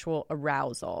sexual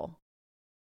arousal.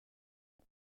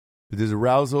 But does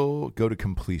arousal go to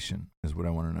completion is what I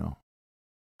want to know.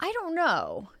 I don't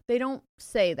know. They don't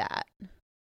say that.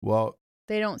 Well,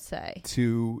 They don't say.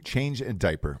 to change a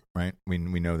diaper, right? We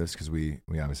know this because we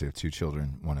obviously have 2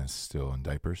 children. One is still in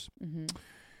diapers. Mm-hmm.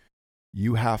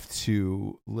 You have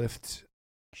to lift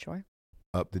Sure.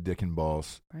 up the dick and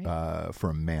balls Right. for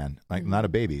a man, like Mhm. not a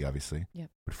baby, obviously.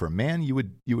 Yep. But for a man, you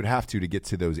would have to get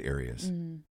to those areas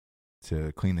Mhm.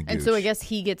 to clean the gooch. And so I guess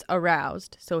he gets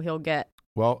aroused, so he'll get.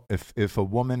 Well, if a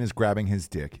woman is grabbing his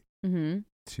dick Mm-hmm.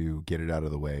 to get it out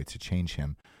of the way to change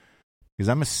him, because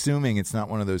I'm assuming it's not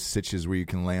one of those sitches where you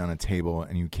can lay on a table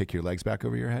and you kick your legs back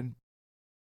over your head.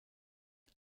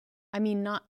 I mean,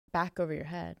 not back over your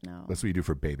head, no. That's what you do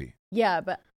for baby. Yeah,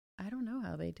 but I don't know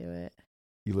how they do it.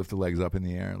 You lift the legs up in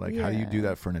the air. Like, how do you do Yeah.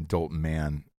 that for an adult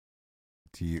man?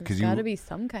 There's got to be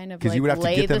some kind of because like you would have to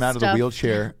lay get them out of the stuff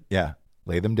wheelchair. down. Yeah,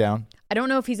 lay them down. I don't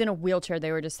know if he's in a wheelchair.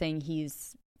 They were just saying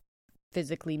he's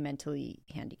physically, mentally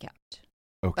handicapped.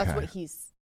 Okay. That's what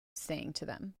he's saying to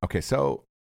them. Okay, so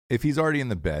if he's already in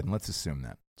the bed, and let's assume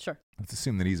that. Sure. Let's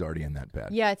assume that he's already in that bed.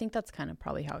 Yeah, I think that's kind of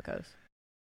probably how it goes.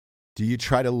 Do you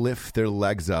try to lift their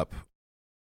legs up?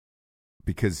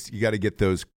 Because you got to get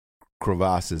those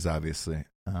crevasses, obviously,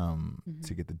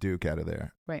 to get the Duke out of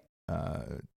there. Right.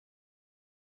 And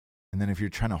then if you're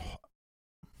trying to,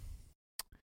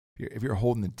 if you're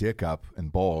holding the dick up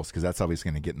and balls, because that's obviously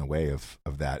going to get in the way of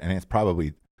that, and it's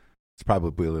probably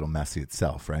a little messy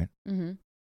itself, right? Mm-hmm.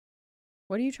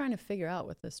 What are you trying to figure out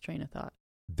with this train of thought?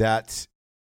 That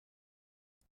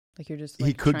Like you're just he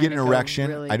like, could trying get to an go erection.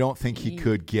 really I don't think he deep.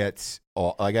 could get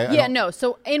all. Like I Yeah, don't, no.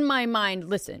 So in my mind,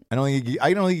 listen. I don't think he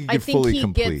I could think fully he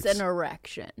complete. gets an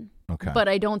erection, Okay, but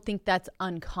I don't think that's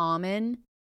uncommon,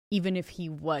 even if he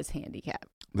was handicapped.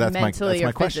 that's mentally my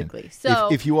or question. physically. So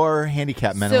if you are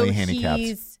handicapped, mentally so handicapped,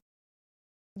 he's,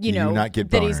 do you know, not get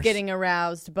that he's boners? getting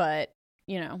aroused, but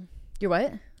you're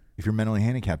what? if you're mentally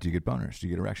handicapped, do you get boners? Do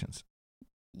you get erections?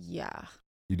 Yeah,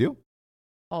 You do?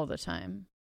 all the time,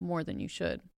 more than you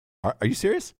should. Are you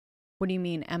serious? What do you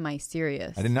mean? Am I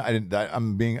serious? I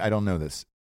don't know this.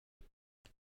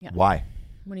 Yeah. Why?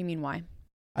 What do you mean? Why?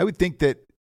 I would think that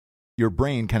your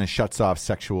brain kind of shuts off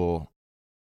sexual.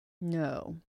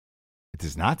 No. It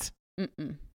does not.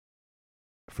 Mm-mm.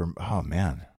 Oh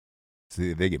man,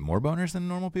 so they get more boners than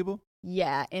normal people.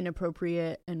 Yeah,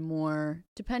 inappropriate and more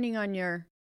depending on your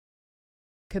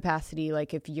capacity.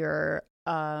 Like if you're,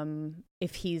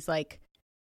 if he's like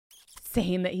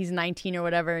saying that he's 19 or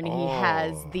whatever and he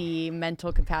has the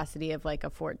mental capacity of like a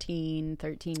 14,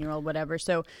 13-year-old, whatever.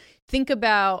 So think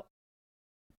about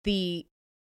the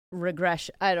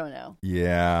regression. I don't know.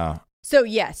 Yeah. So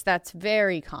yes, that's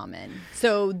very common.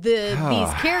 So these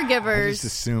caregivers. I just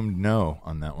assumed no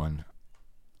on that one.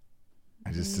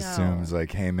 I just assumed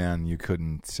like, hey man, you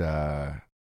couldn't.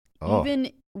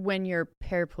 Even when you're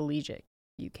paraplegic,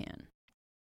 you can.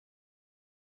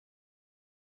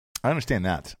 I understand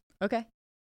that. Okay.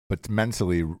 But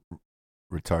mentally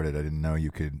retarded, I didn't know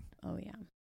you could. Oh yeah.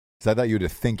 So I thought you had to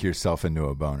think yourself into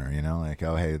a boner, like,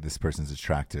 oh, hey, this person's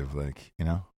attractive, like,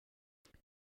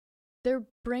 their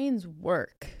brains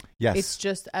work. Yes. It's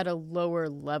just at a lower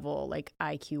level, like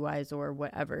IQ-wise or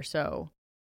whatever. So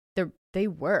they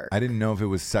work. I didn't know if it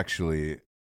was sexually.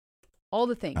 All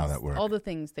the things. How that works. All the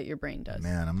things that your brain does.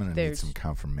 Man, I'm going to need There's- some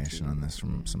confirmation on this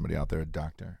from somebody out there, a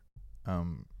doctor.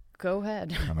 Go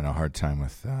ahead. I'm having a hard time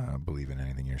with believing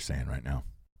anything you're saying right now.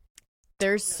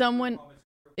 There's someone.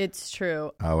 It's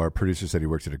true. Oh, our producer said he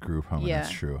worked at a group home, Yeah. and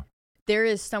that's true. There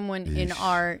is someone in Yeesh.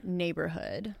 our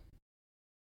neighborhood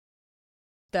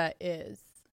that is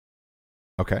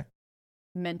Okay.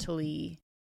 mentally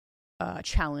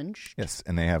challenged. Yes,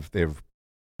 and they have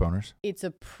boners. It's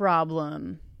a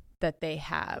problem that they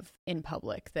have in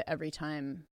public that every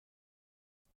time,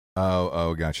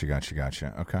 Oh,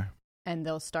 gotcha. Okay, and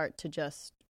they'll start to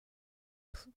just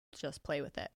play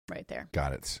with it right there.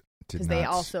 got it. Because they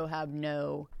also have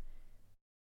no,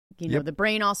 you know, Yep. the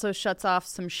brain also shuts off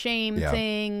some shame Yeah.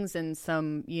 things and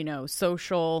some,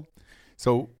 social.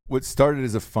 So what started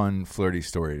as a fun, flirty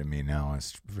story to me now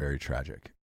is very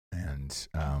tragic. And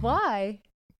Why?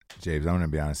 James, I'm going to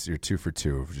be honest. You're 2 for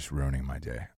 2 of just ruining my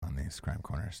day on these crime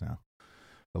corners now.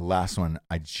 The last one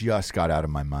I just got out of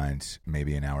my mind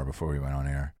maybe an hour before we went on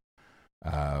air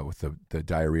with the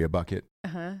diarrhea bucket.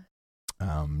 Uh-huh.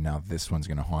 Now this one's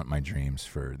going to haunt my dreams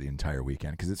for the entire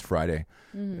weekend because it's Friday.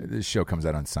 Mhm. This show comes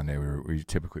out on Sunday. We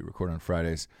typically record on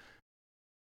Fridays.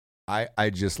 I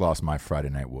just lost my Friday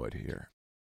night wood here.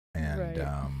 And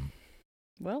Right.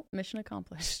 Well, mission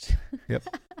accomplished. Yep.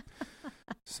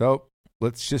 So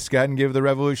let's just go ahead and give the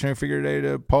revolutionary figure today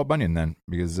to Paul Bunyan then,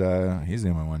 because he's the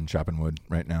only one chopping wood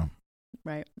right now.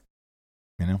 Right.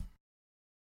 You know,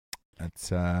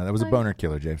 that was a boner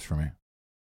killer, James, for me.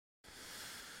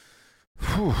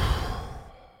 Whew.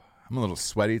 I'm a little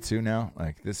sweaty too now.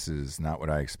 Like this is not what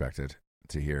I expected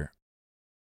to hear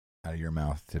out of your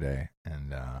mouth today,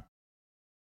 and I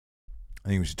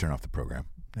think we should turn off the program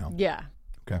now. Yeah.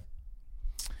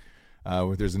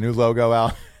 There's a new logo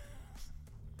out.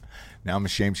 Now I'm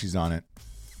ashamed she's on it.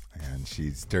 And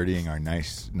she's dirtying our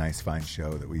nice, fine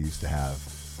show that we used to have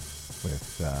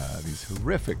with these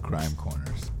horrific crime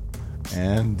corners.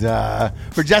 And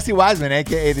for Jesse Wiseman,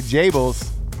 a.k.a. the Jables,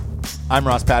 I'm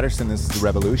Ross Patterson. This is The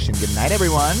Revolution. Good night,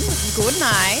 everyone. Good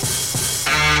night.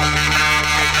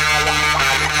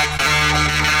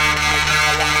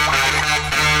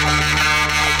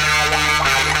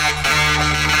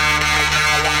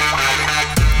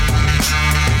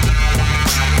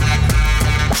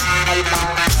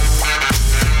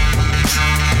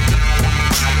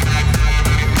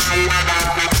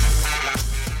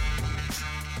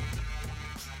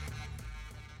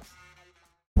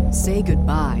 Say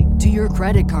goodbye to your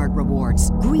credit card rewards.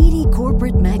 Greedy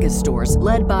corporate mega stores,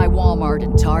 led by Walmart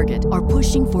and Target, are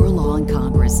pushing for a law in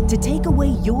Congress to take away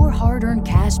your hard-earned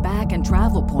cash back and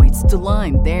travel points to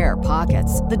line their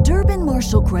pockets. The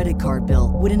Durbin-Marshall credit card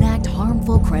bill would enact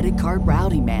harmful credit card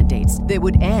routing mandates that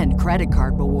would end credit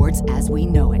card rewards as we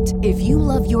know it. If you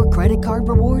love your credit card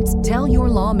rewards, tell your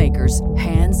lawmakers,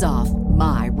 hands off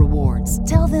my rewards.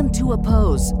 Tell them to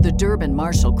oppose the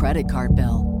Durbin-Marshall credit card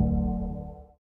bill.